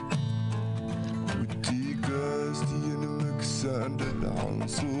والتيكاستي مكساند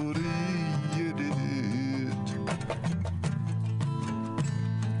العنصرية ديت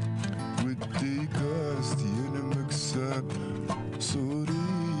والتيكاستي مكساند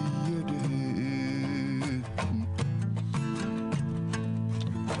سورية ديت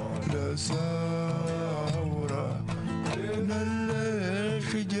لا ثورة للا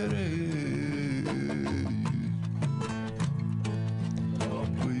شجري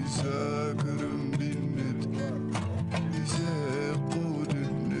قيسا كرم بنت قيسا يقود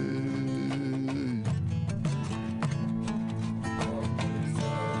النيت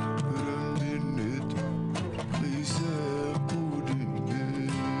كرم بنت قيسا يقود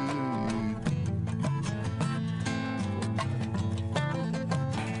النيت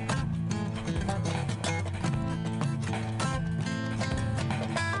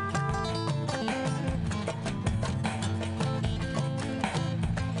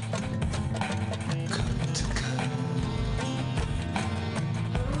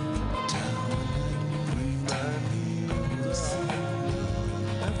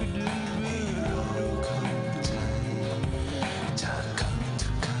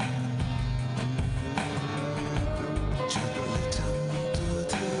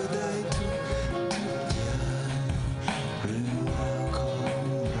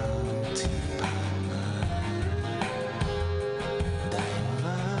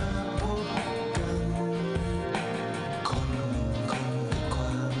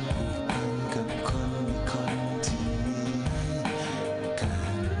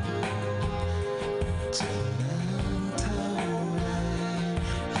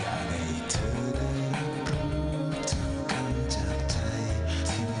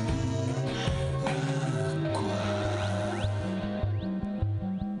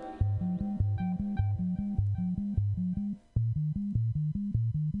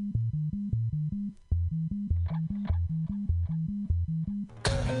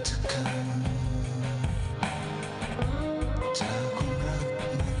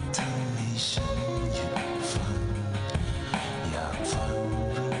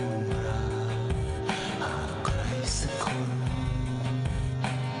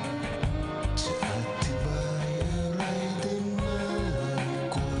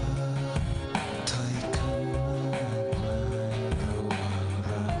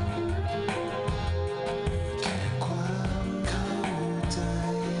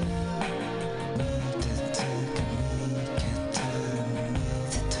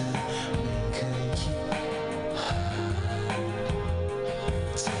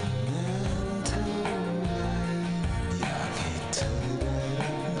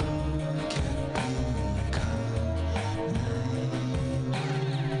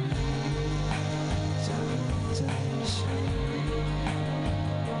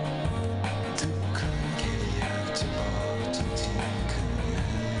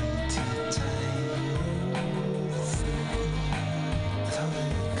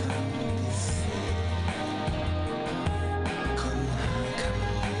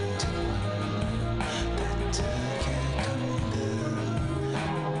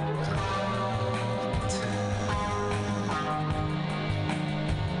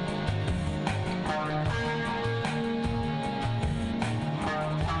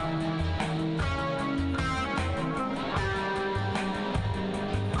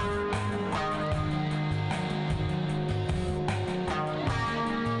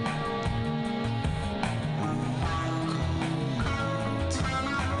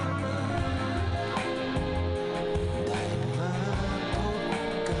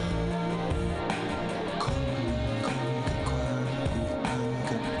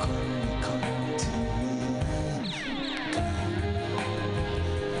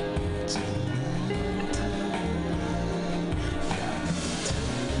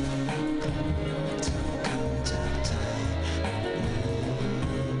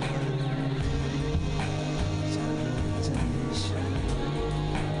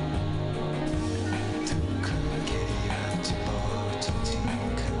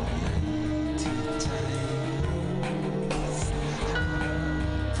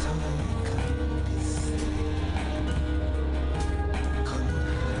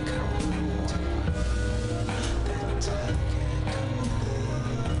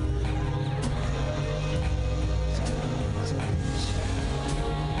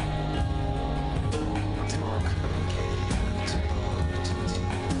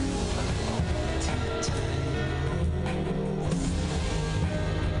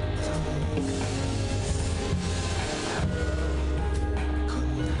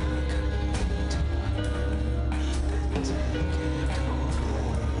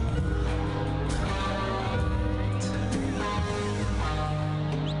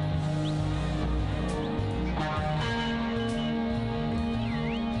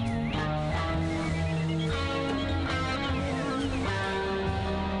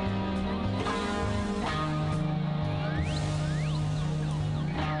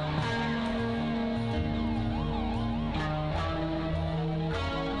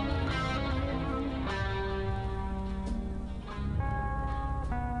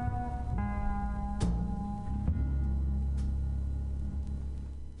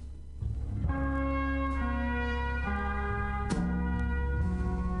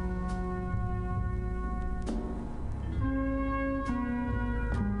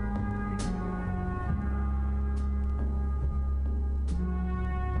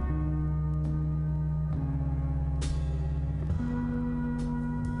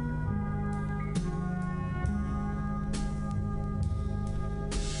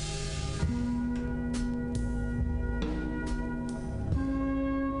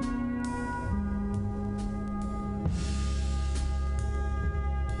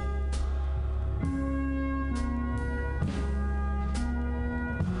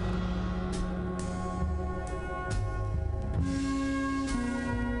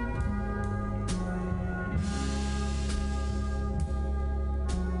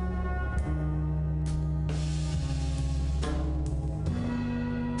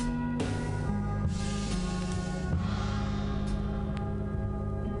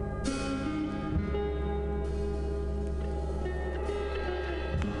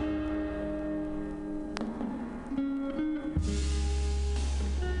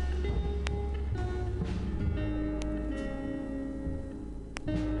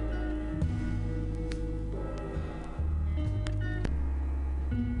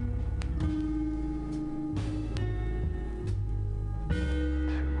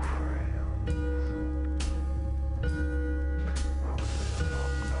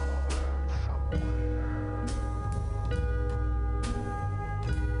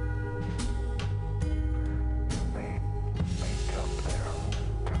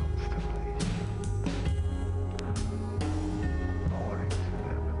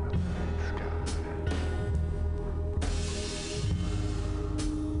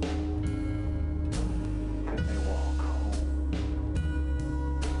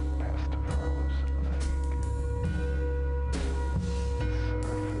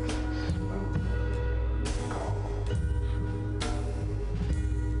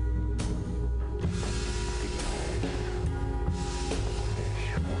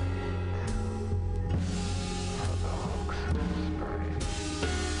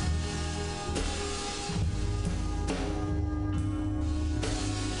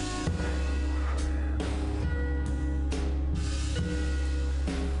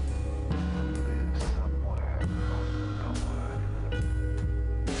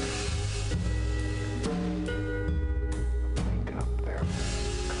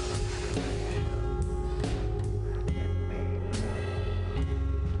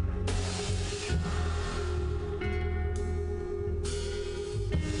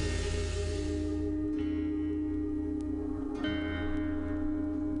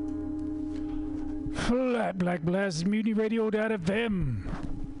Black Blast, MutinyRadio.fm.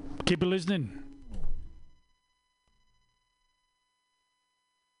 Keep it listening.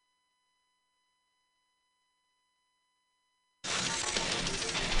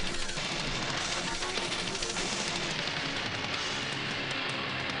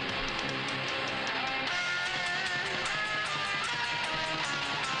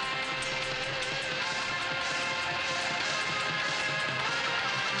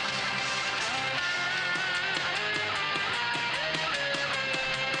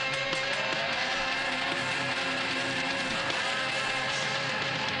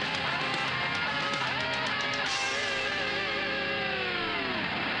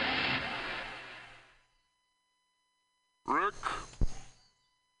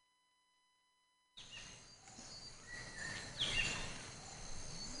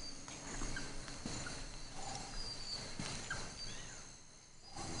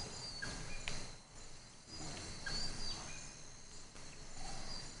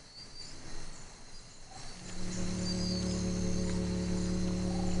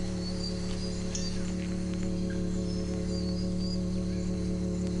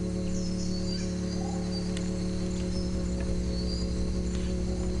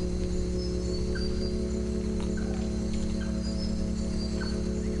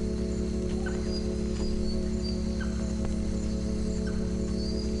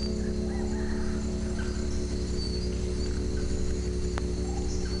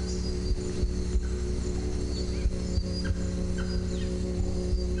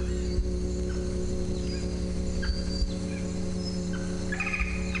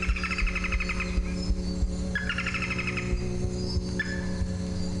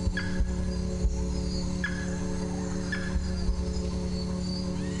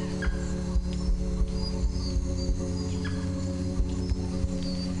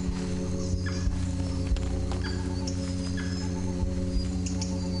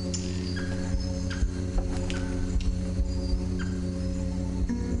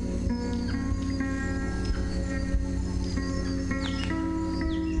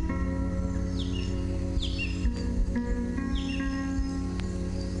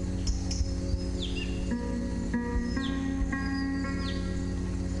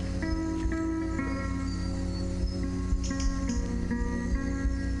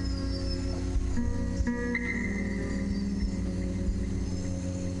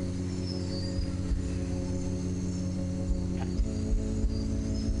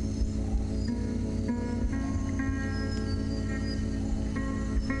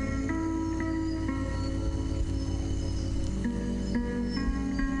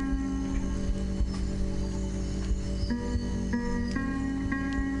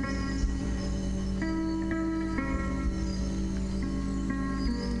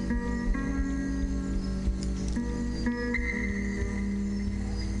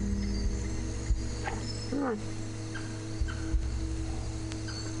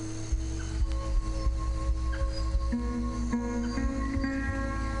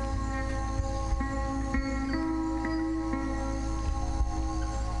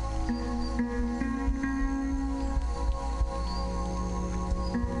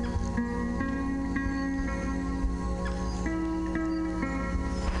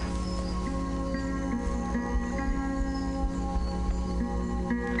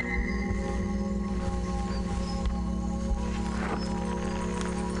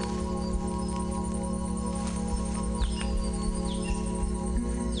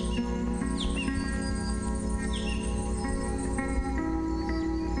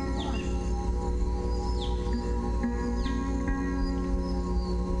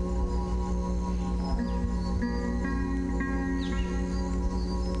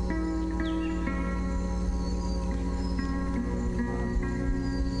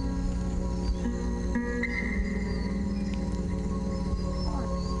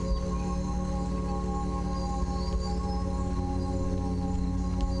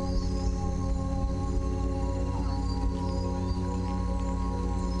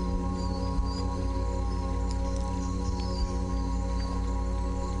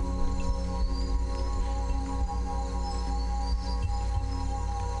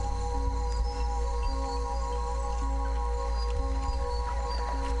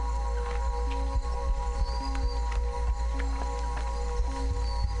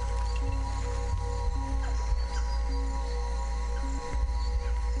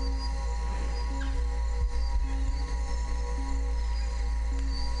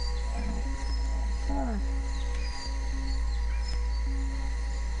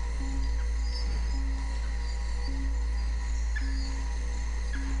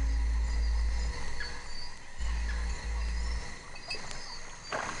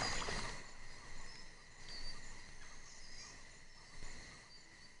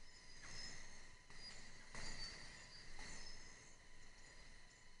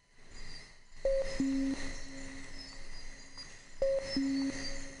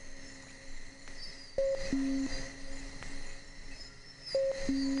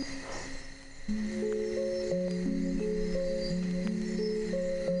 It's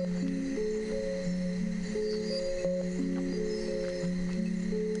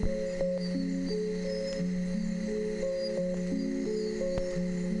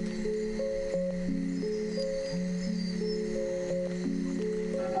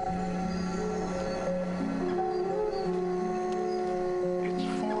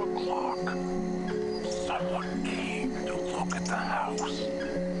 4 o'clock. Someone came to look at the house.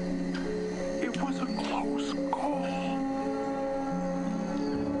 It was a close call.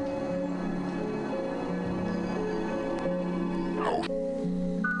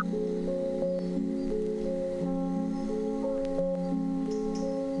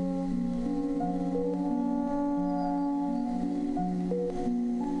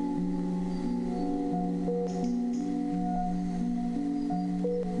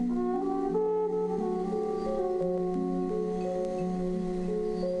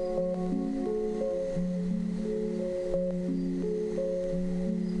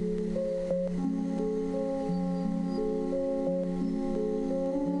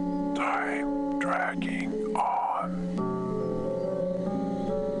 Time dragging on.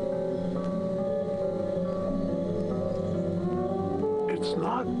 It's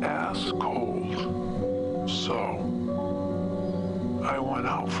not as cold, so I went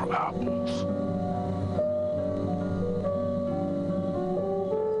out for apples.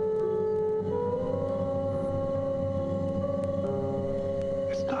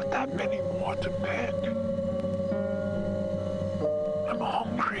 It's not that many more to pick. I'm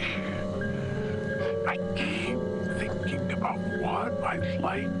hungry. I keep thinking about what I'd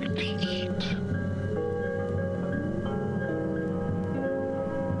like to eat.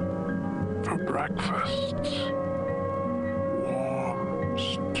 For breakfast, warm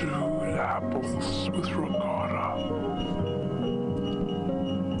stewed apples with ricotta.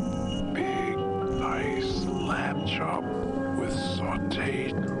 Big, nice lamb chop with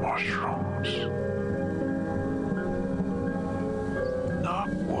sauteed mushrooms.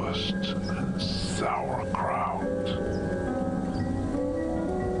 Knockwurst and sauerkraut.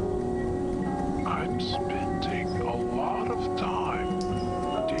 I'm spending a lot of time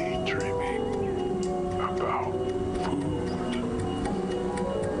daydreaming about food.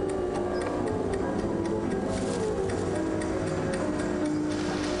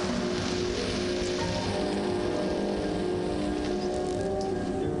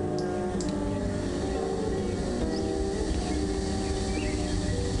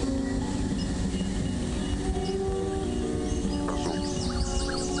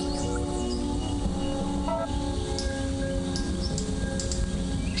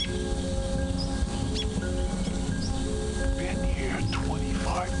 Been here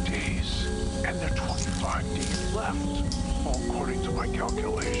 25 days, and there are 25 days left, all according to my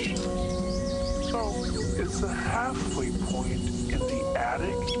calculations. So it's the halfway point in the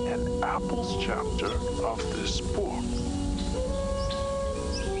attic and apples chapter of this book.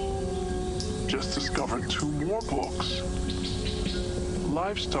 Just discovered 2 more books: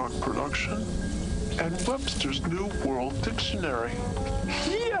 Livestock Production and Webster's New World Dictionary.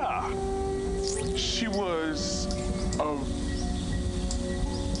 Yeah! She was a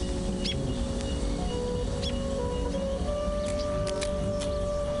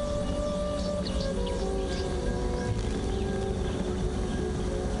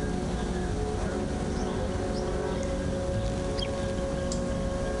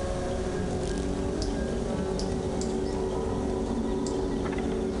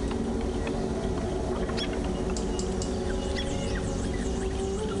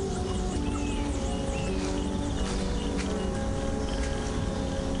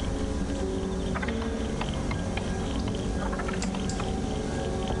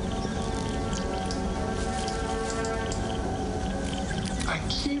I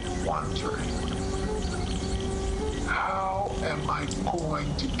keep wondering, how am I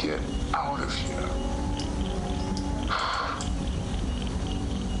going to get out of here?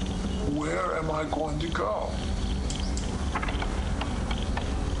 Where am I going to go?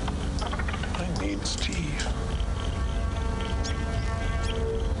 I need Steve.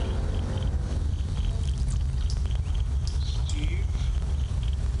 Steve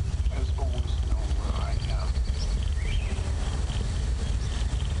has always known where I am.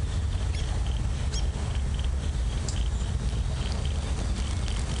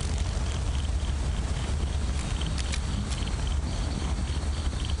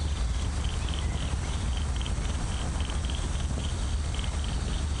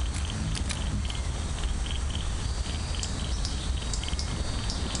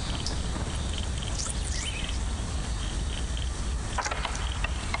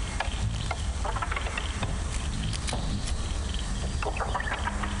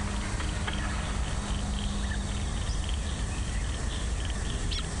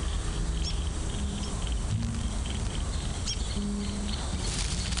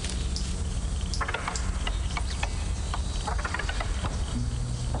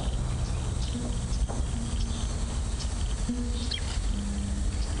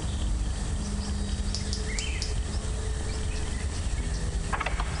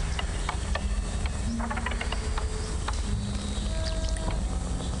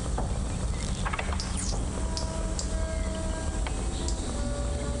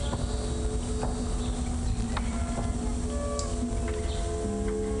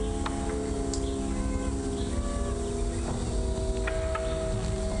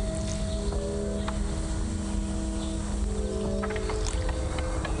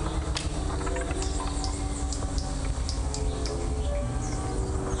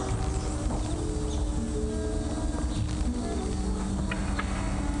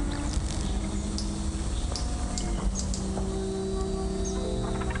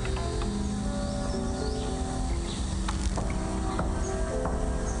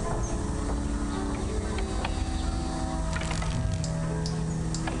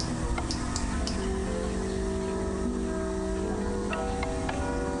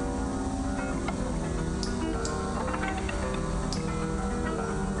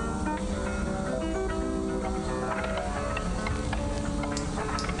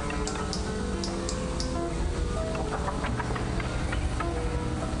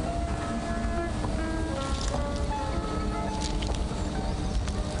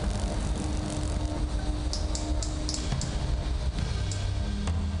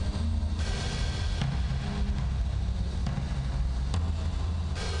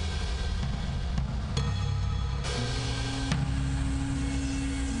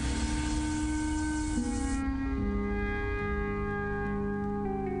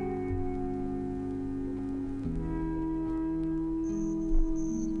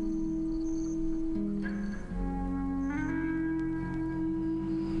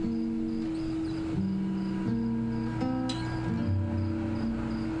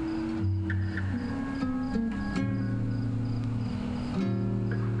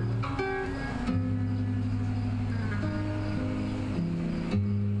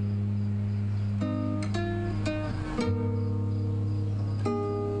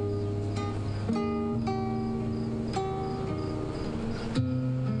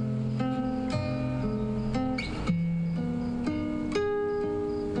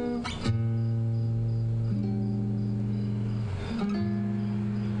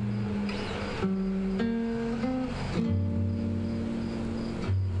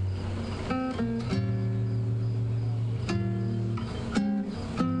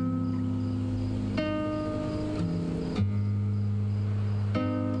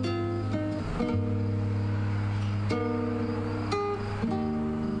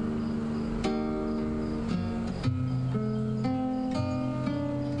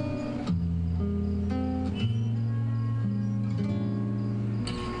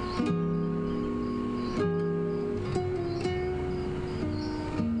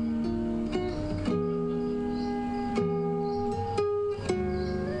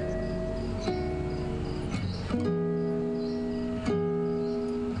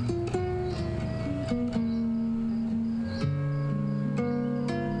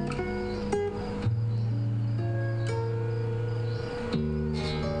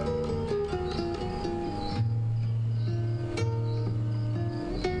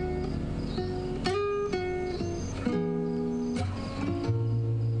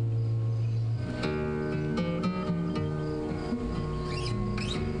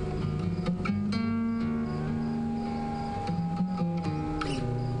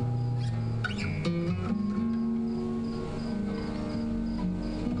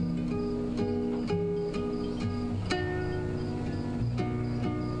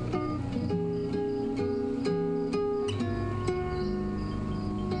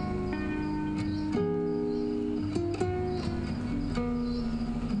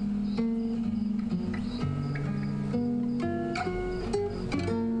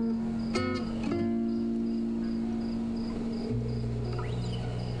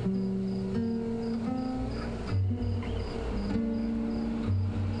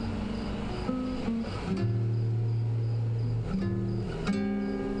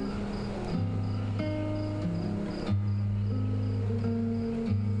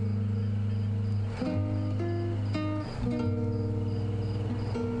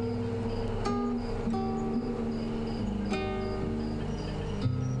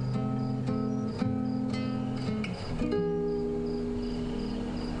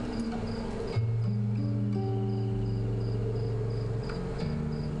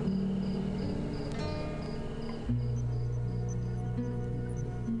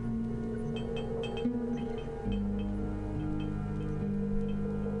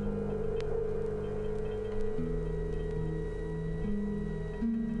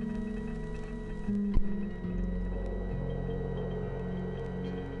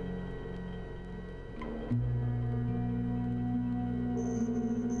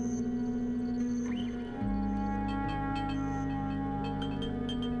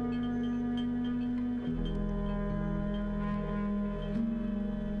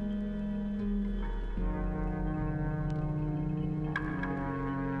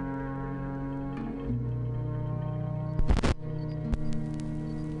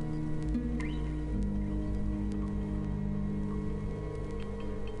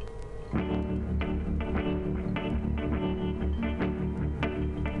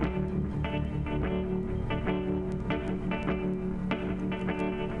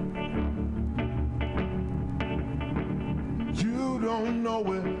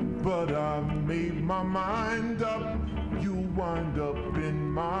 know it, but I made my mind up. You wind up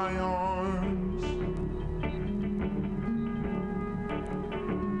in my arms.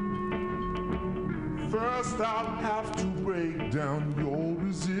 First I'll have to break down your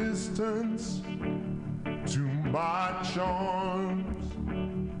resistance to my charms.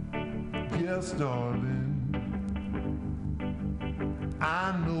 Yes, darling,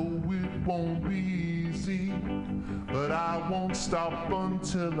 I know it won't be easy, but I won't stop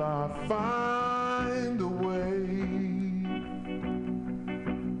until I find a way.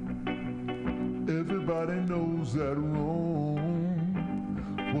 Everybody knows that Rome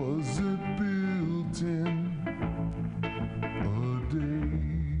wasn't built in a day.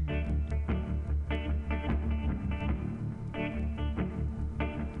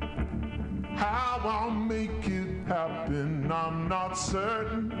 How I'll make it happen, I'm not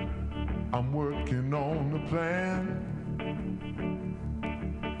certain. I'm working on a plan.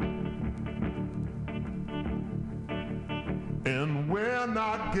 And when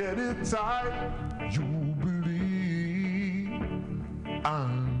I get it tight, you believe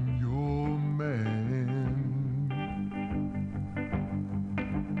I'm your man.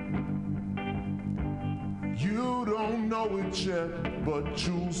 You don't know it yet, but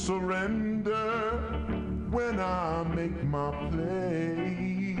you'll surrender when I make my play.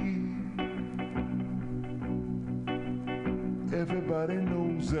 Everybody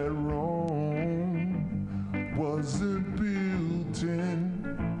knows that Rome wasn't built in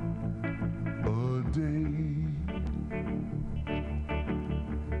a day.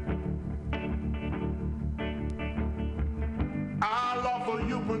 I'll offer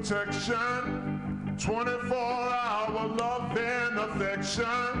you protection, 24-hour love and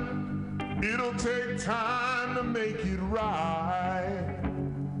affection. It'll take time to make it right.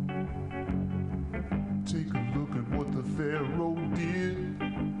 Take a look at what the Pharaoh did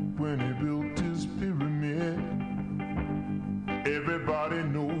when he built his pyramid. Everybody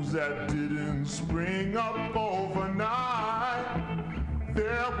knows that didn't spring up overnight.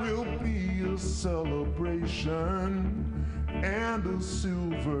 There will be a celebration and a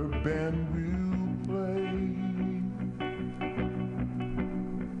silver band will play.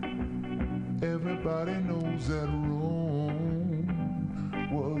 Everybody knows that Rome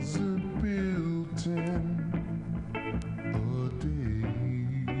wasn't built in a day.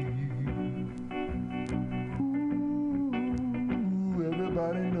 Ooh,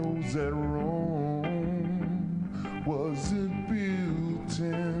 everybody knows that Rome wasn't built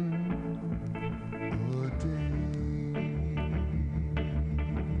in a day.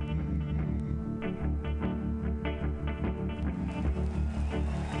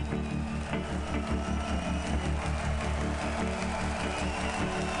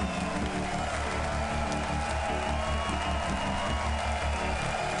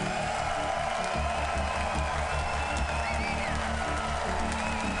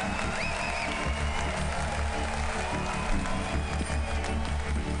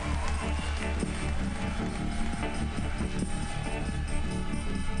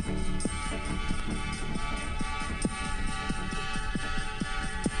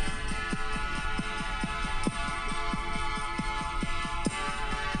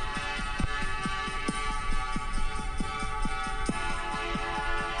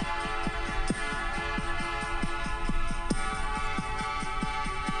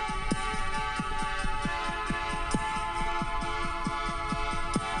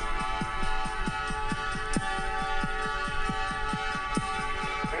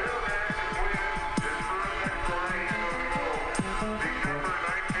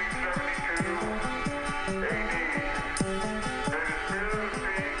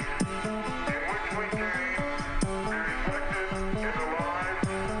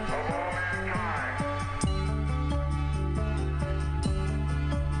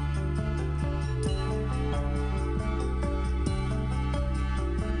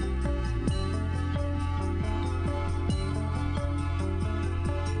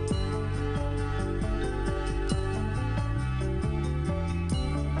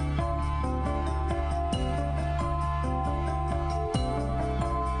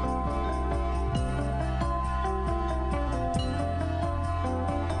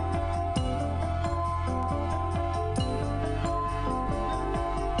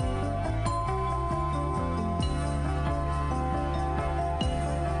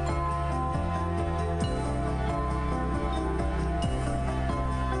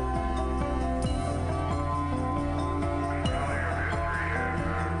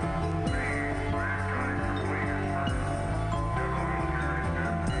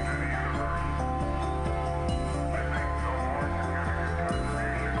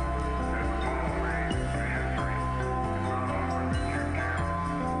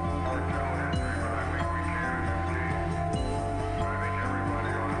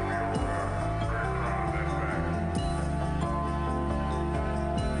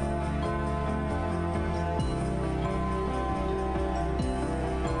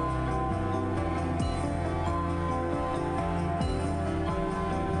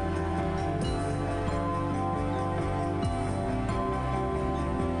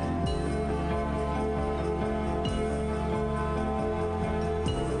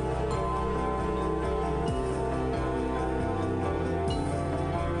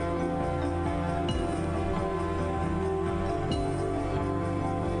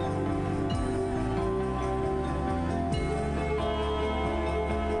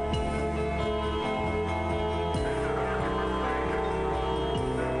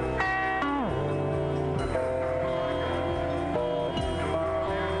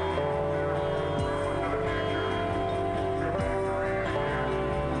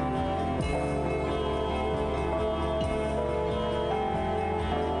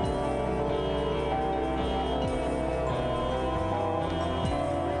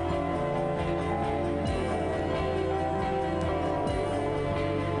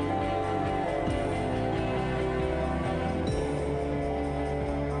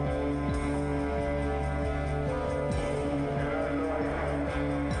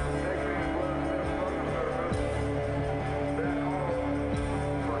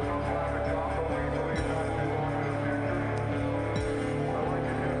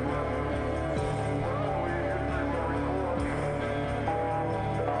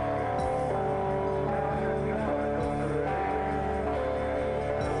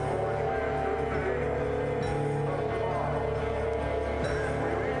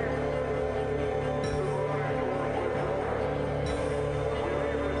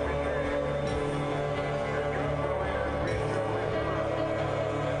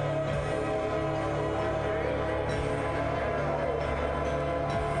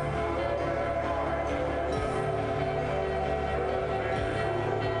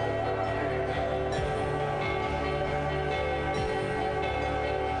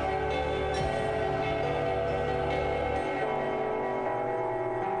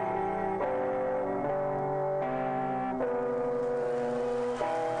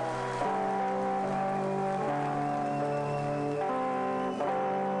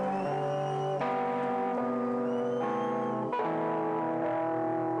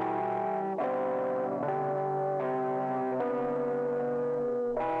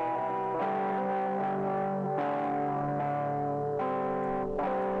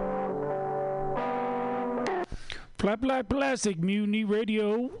 Plastic,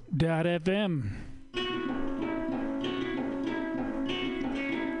 MutinyRadio.fm.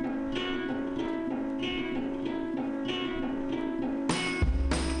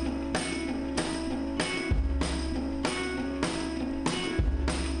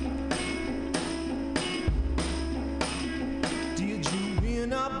 Did you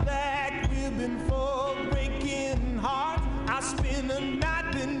win a black ribbon for breaking heart? I spent a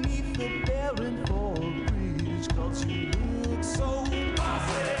night beneath the barren foliage, 'cause you look so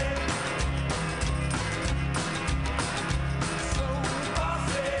bossy. So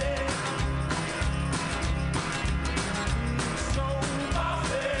bossy. So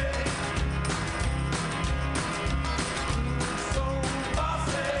bossy. So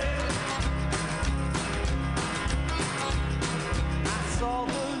bossy. I saw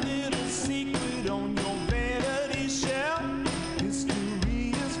the little secret on your vanity shelf.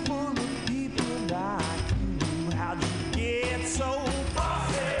 History is full of people like you. How'd you get so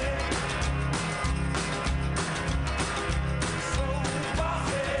bossy? So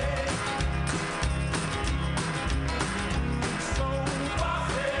bossy. So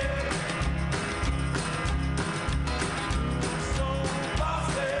bossy. So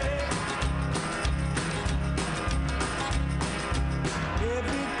bossy.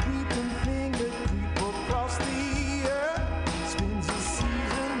 Every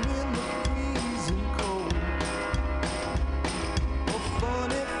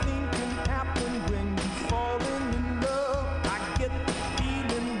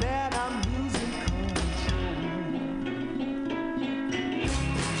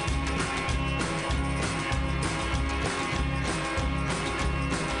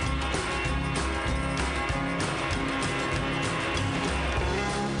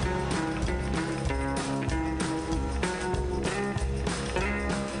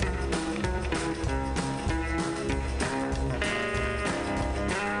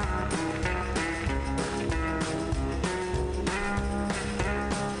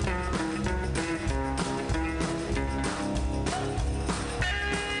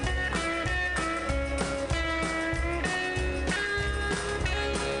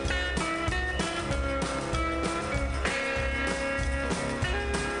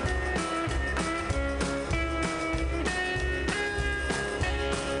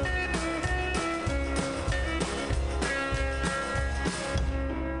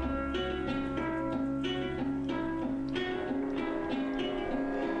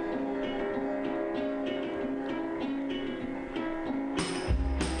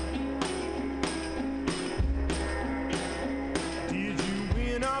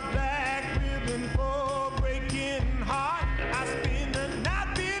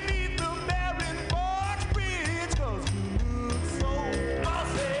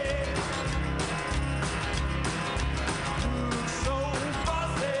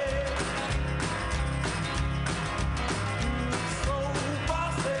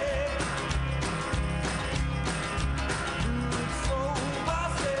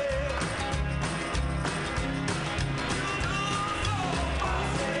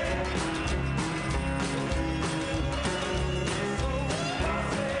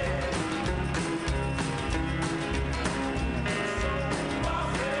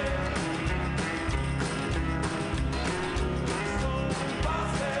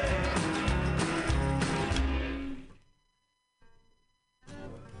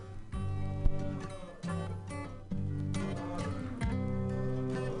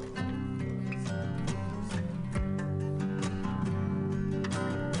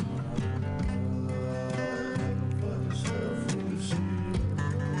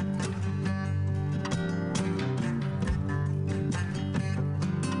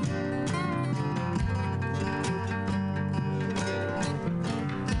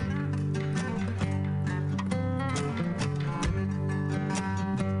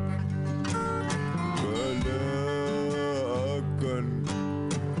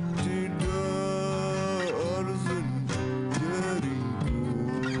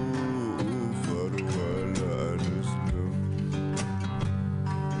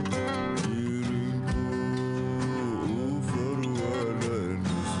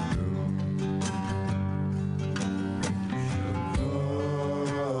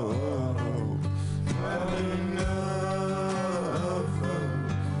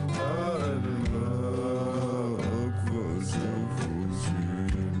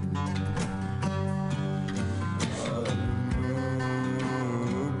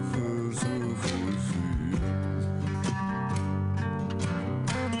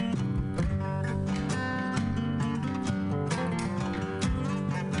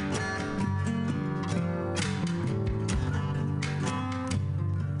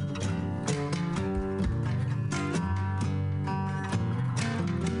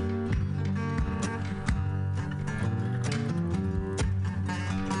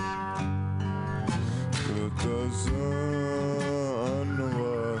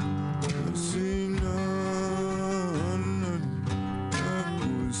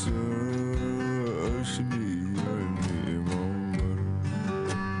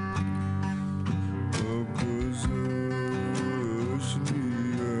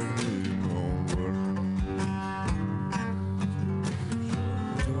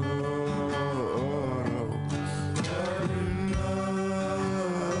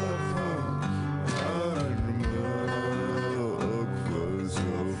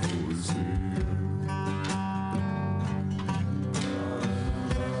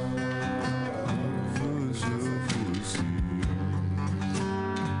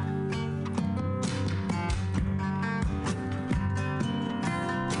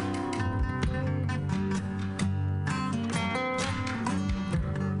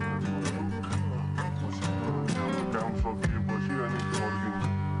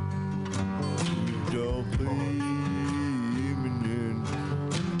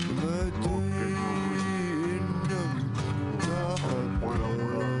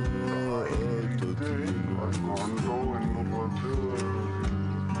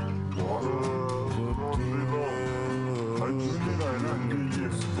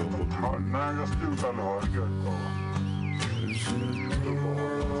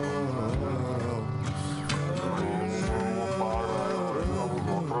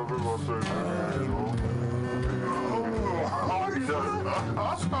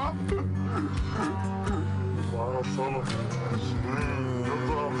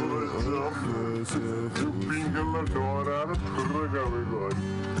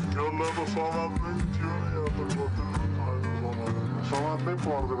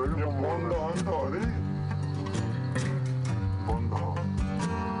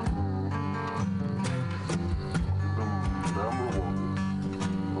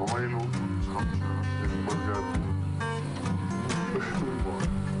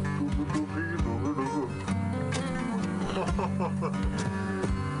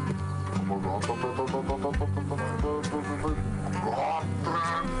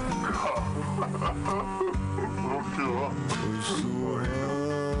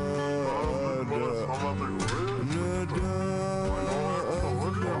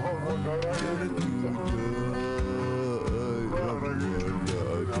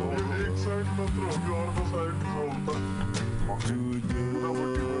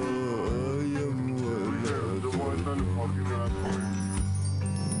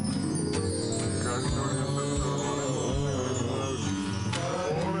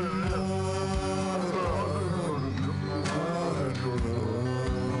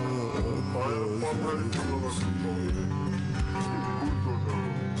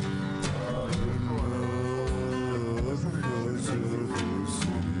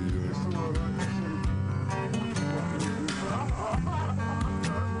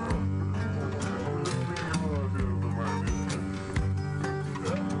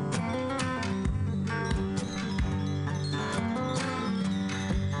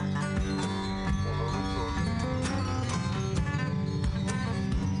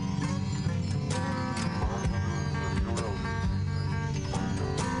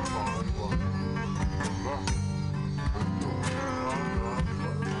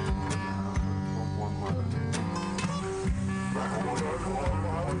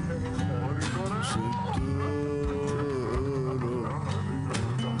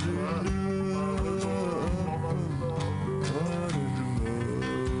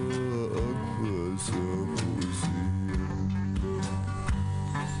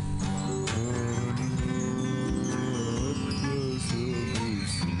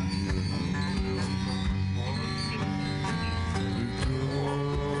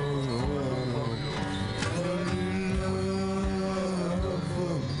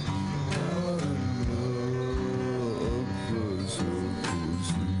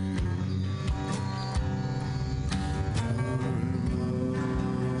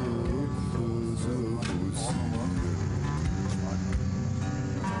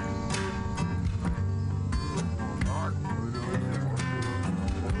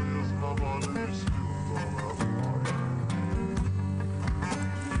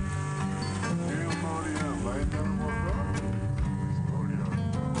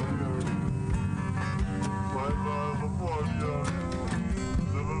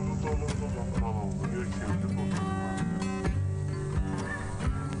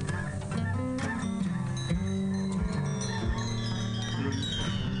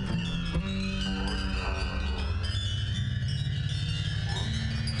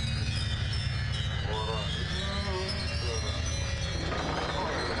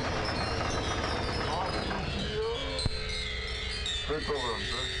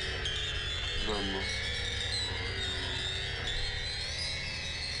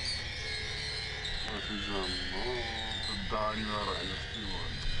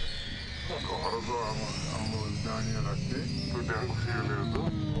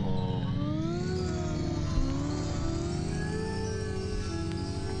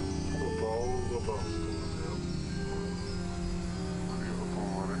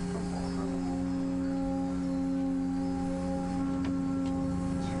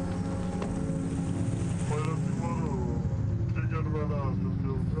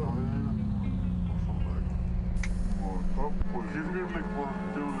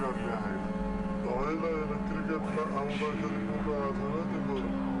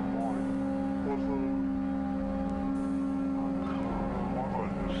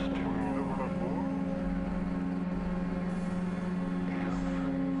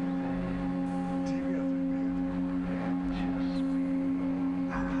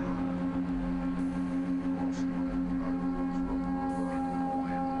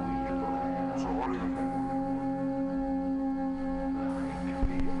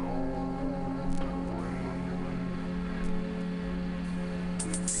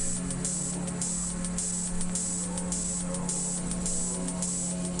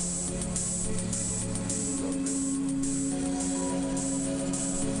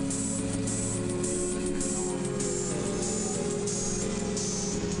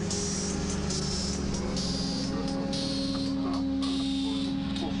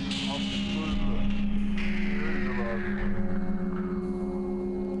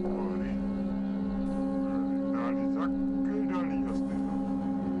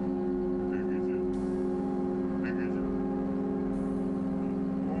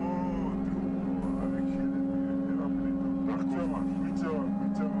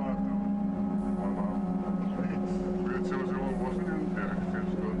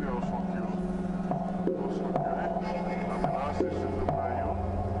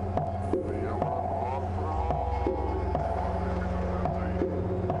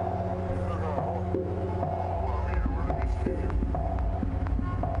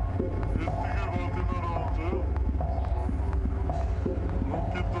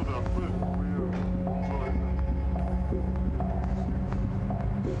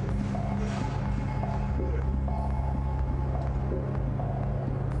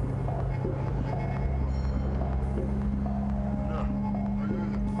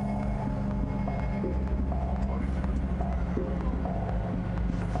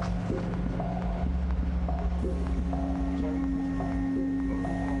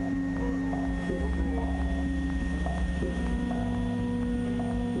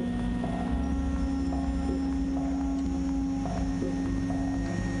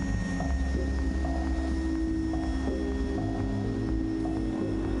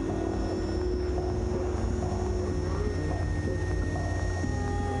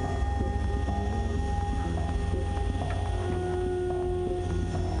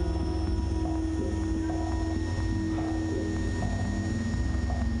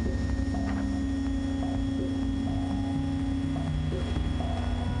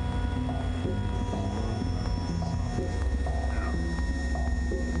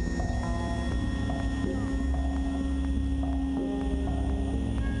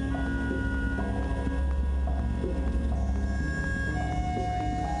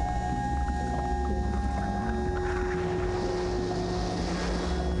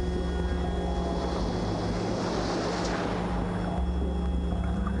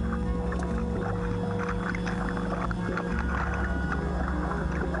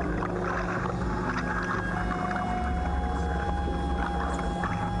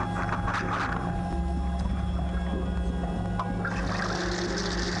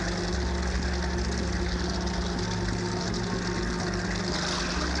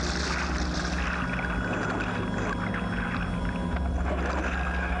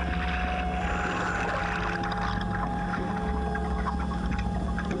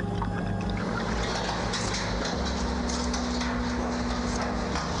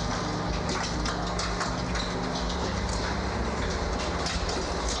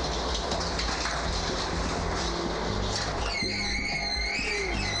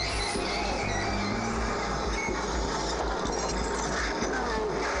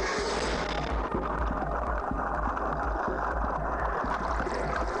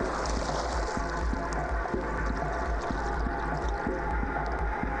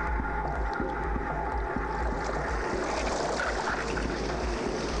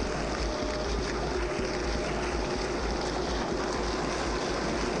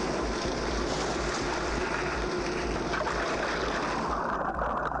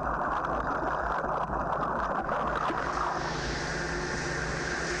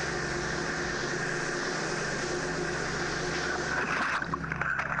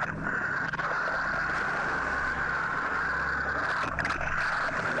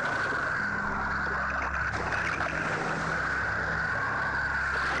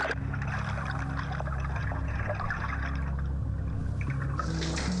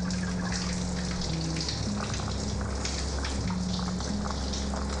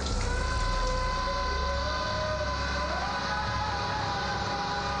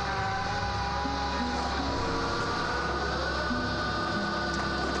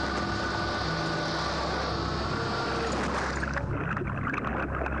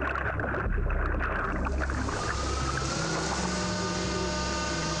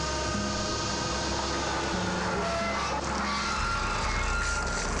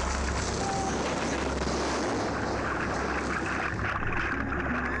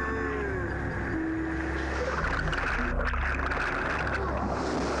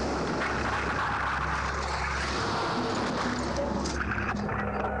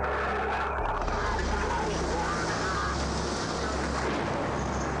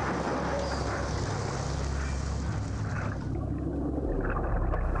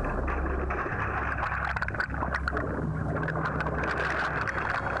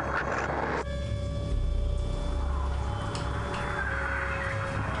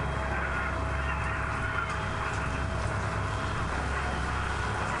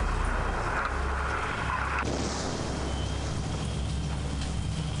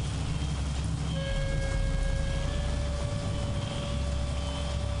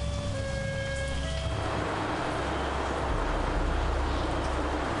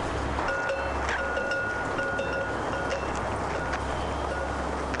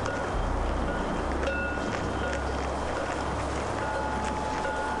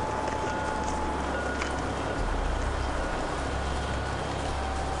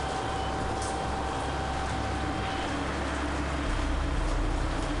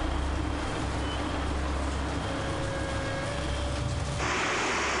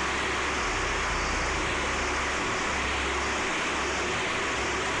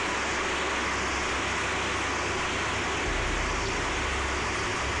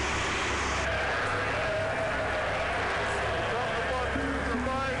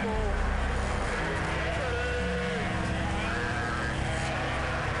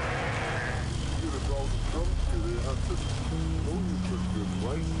have to move a good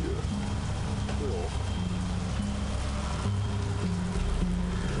right here. Still.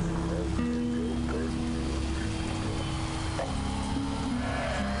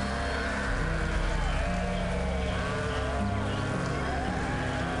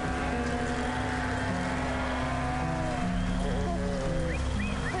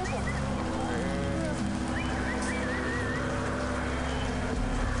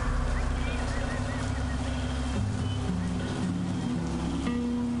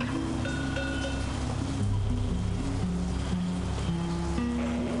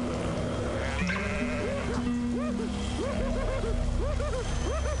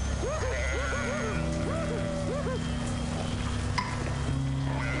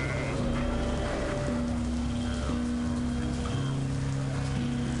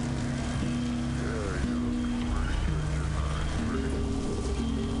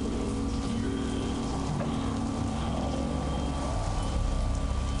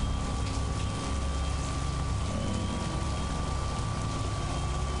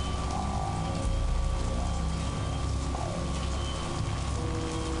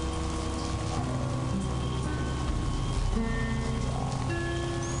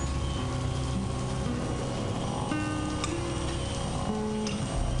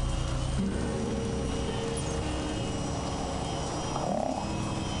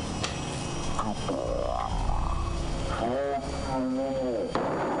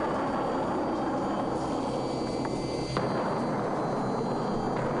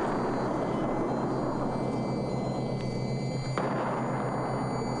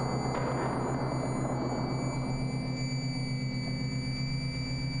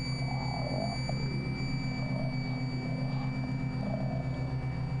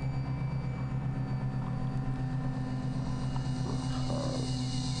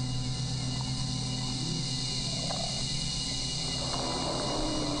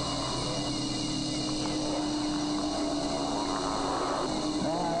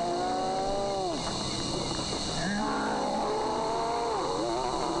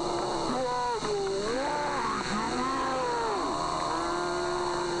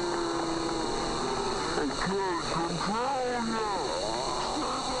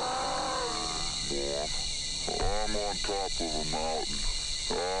 I'm on top of a mountain.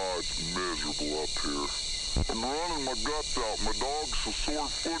 Ah, it's miserable up here. I'm running my guts out. My dog's so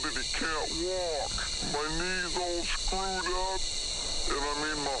sore-footed he can't walk. My knee's all screwed up. And I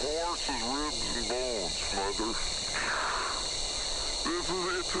mean my horse is ribs and bones, mother.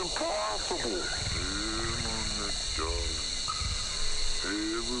 It's impossible. I'm on the dog.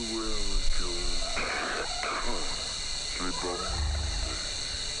 Everywhere we go. Sleep on.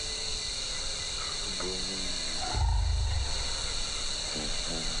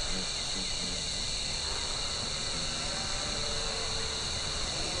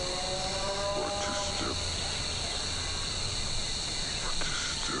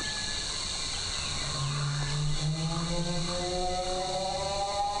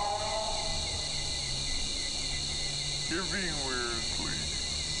 You're being weird, please.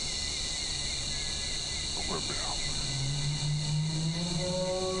 Don't let me help.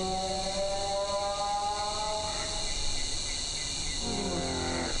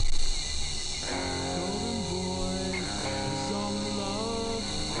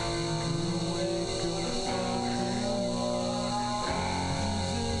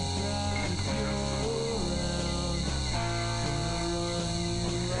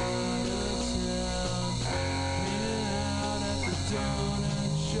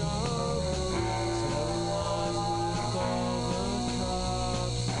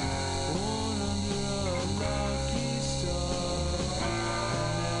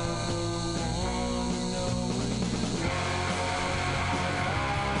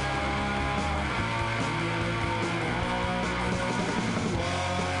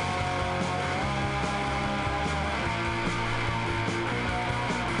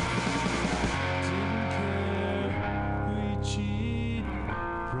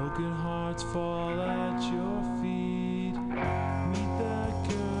 Fall at your feet. Meet that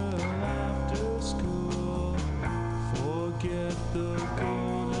girl after school. Forget the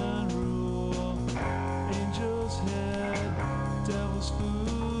golden rule. Angel's head, devil's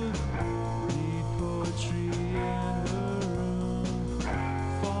food. Read poetry in her room.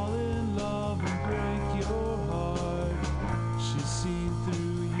 Fall in love and break your heart. She's seen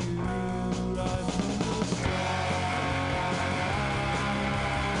through you right from the start.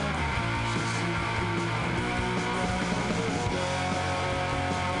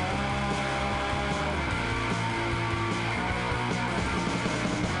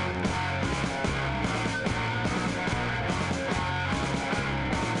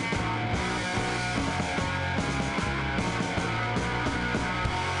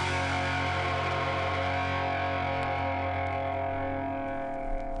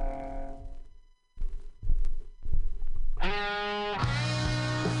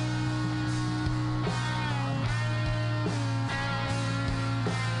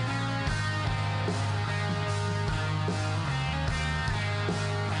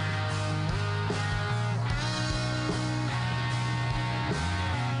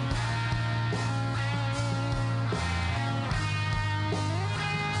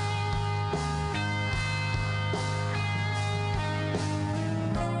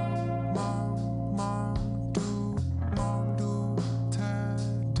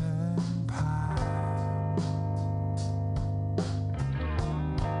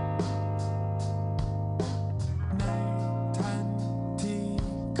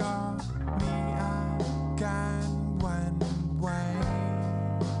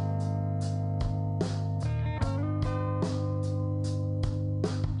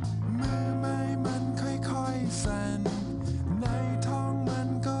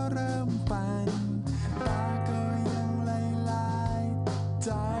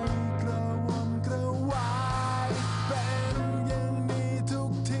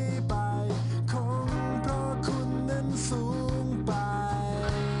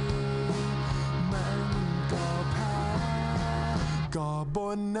 ก็บ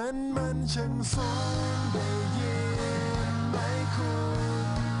นนั้นมันช่างสูงได้ยินไหมคุณ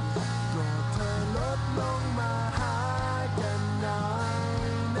โปรดเธอลดลงมาหากันหน่อย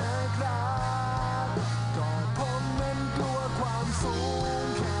นะครับก็ผมนั้นกลัวความสูง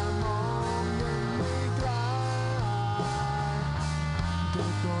แค่มองยังไม่กล้าได้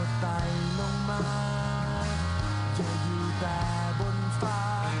โปรดไต่ลงมาอย่าอยู่แต่บนฟ้า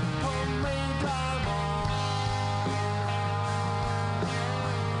ผมไม่กล้ามอง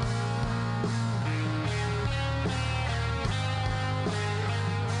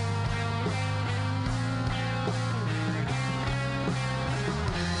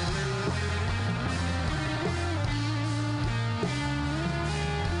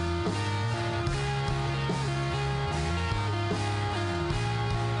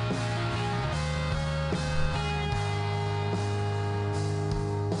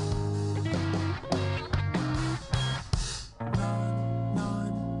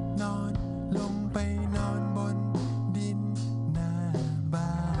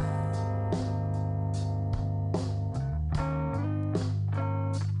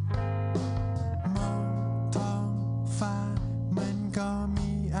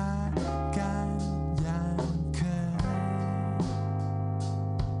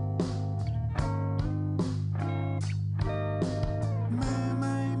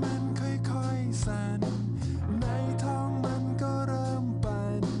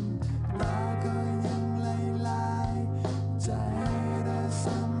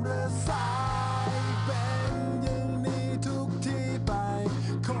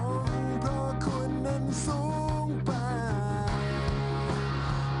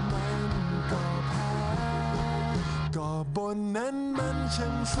บนนั้นมันช่า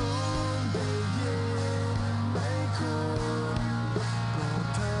งสูงได้ยินไหมคุณโปรด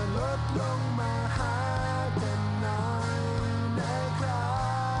เธอลดลงมาหากันหน่อยนะครั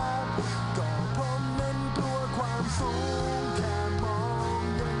บก็ผมนั้นกลัวความสูงแค่มอง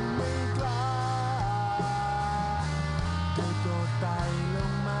ยังไม่กล้าได้โปรดไต่ล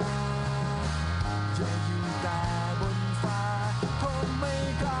งมาอย่าอยู่แต่บนฟ้าผมไม่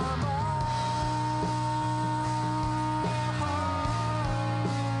กล้ามอง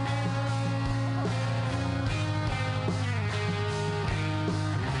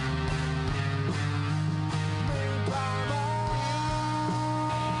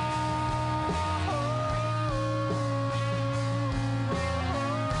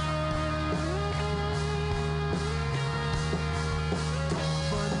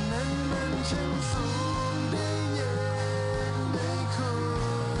ฉันสูงได้ยินไหมคุ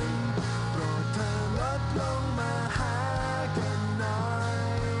ณโปรดเธอลดลงมาหากันหน่อย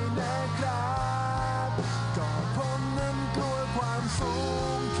นะครับก็ผมนั้นกลัวความสู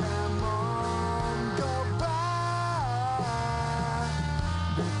งแค่มองก็บ้า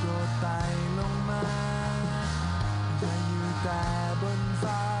ได้โปรดไต่ลงมาอย่าอยู่แต่บน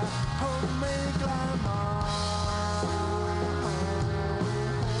ฟ้าผมไม่กล้ามอง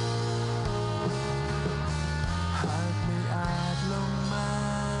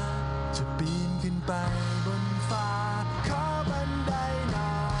จะปีนขึ้นไปบนฟ้าขอบันไดหน่อ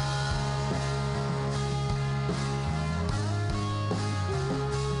ย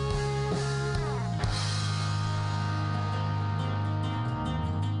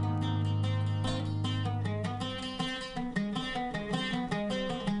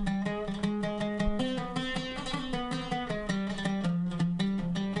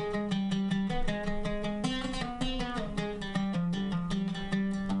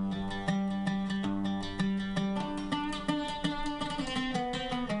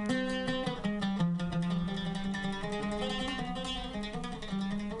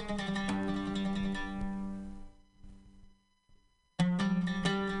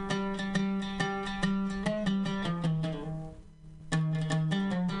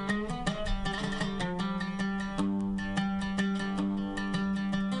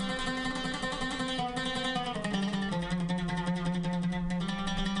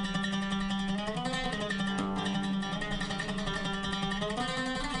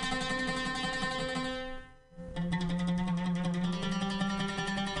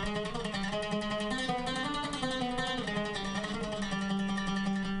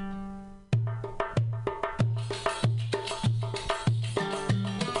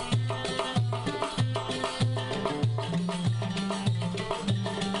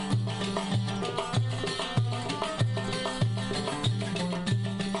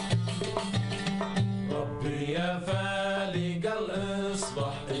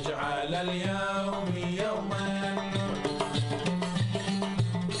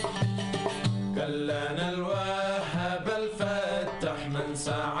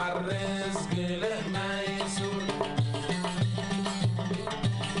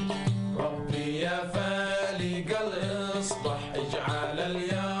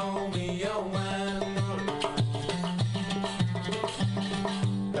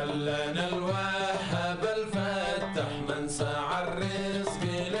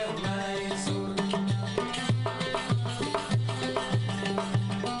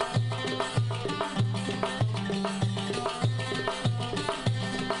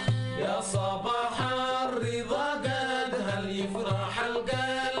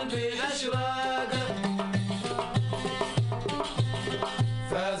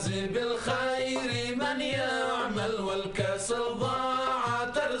بالخير من يعمل والكسل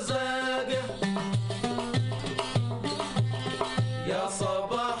ضاعت أرزاقه يا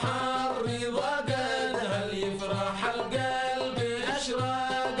صباح الرضا قد هل يفرح القلب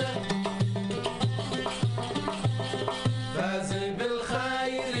أشراقه فاز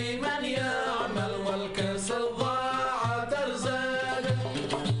بالخير من يعمل والكسل ضاعت أرزاقه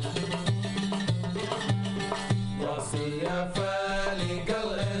وصية فالق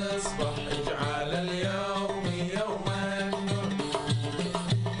الإصبح اجعل اليوم يوم النور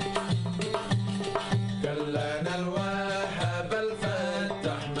كلنا الوهب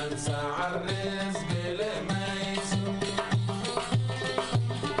الفتح من سعى الرزق لميسور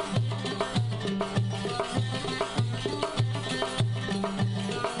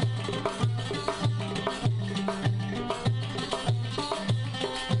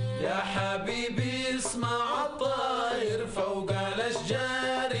يا حبيبي اسمع الطاير فوق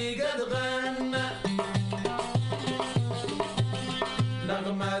الأشجار قد غنى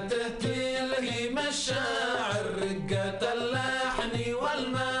نغمته تلهي الشاعر رقة اللحن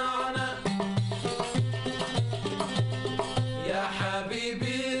والمعنى يا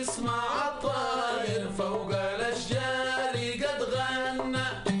حبيبي اسمع الطاير فوق الأشجار قد غنى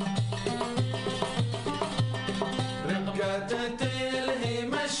رقة تلهي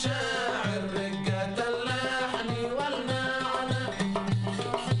الشاعر رقة اللحن والمعنى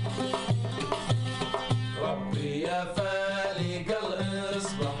ربي يا فالق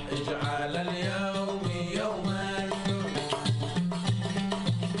الإصبح اجعل اليوم يوم النور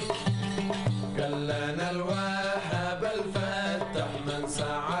كلنا الوهب الفتح من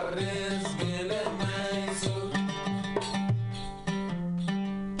سعى الرزق لميسور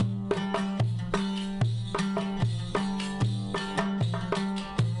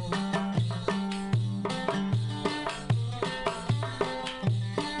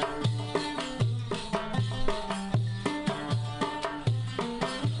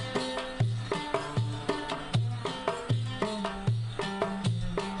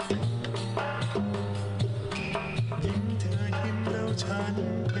ยิ้มเธอยิ้มแล้วฉัน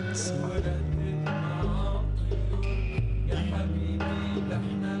เป็นสุข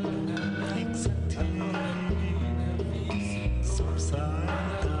อีกสักทีสบสาย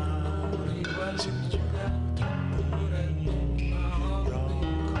ตาฉันอยู่ตรงนี้รอ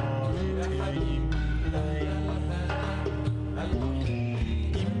คอยเธอยิ้มให้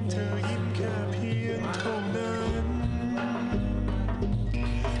ยิ้มเธอยิ้มแค่เพียงเท่านั้น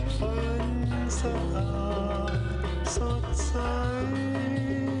ฝันสะอาดสดใส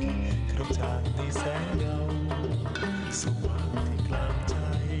กระจ่างในแสงเงาสว่างที่กลางใจ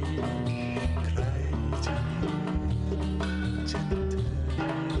ใครจะรู้ฉันเธอ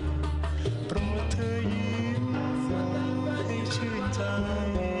โปรดเธอยิ้มให้ชื่นใจ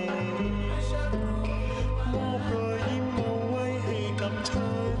มอบรอยยิ้มเอาไว้ให้กับฉั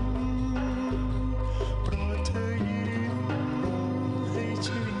นโปรดเธอยิ้มให้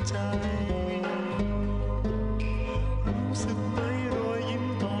ชื่นใจรู้สึกไหมรอยยิ้ม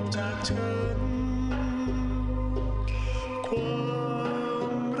ตอบจากฉันควา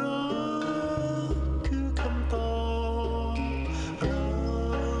มรักคือคำตอบรั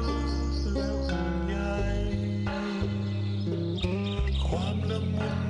กและห่วงใยความละมุน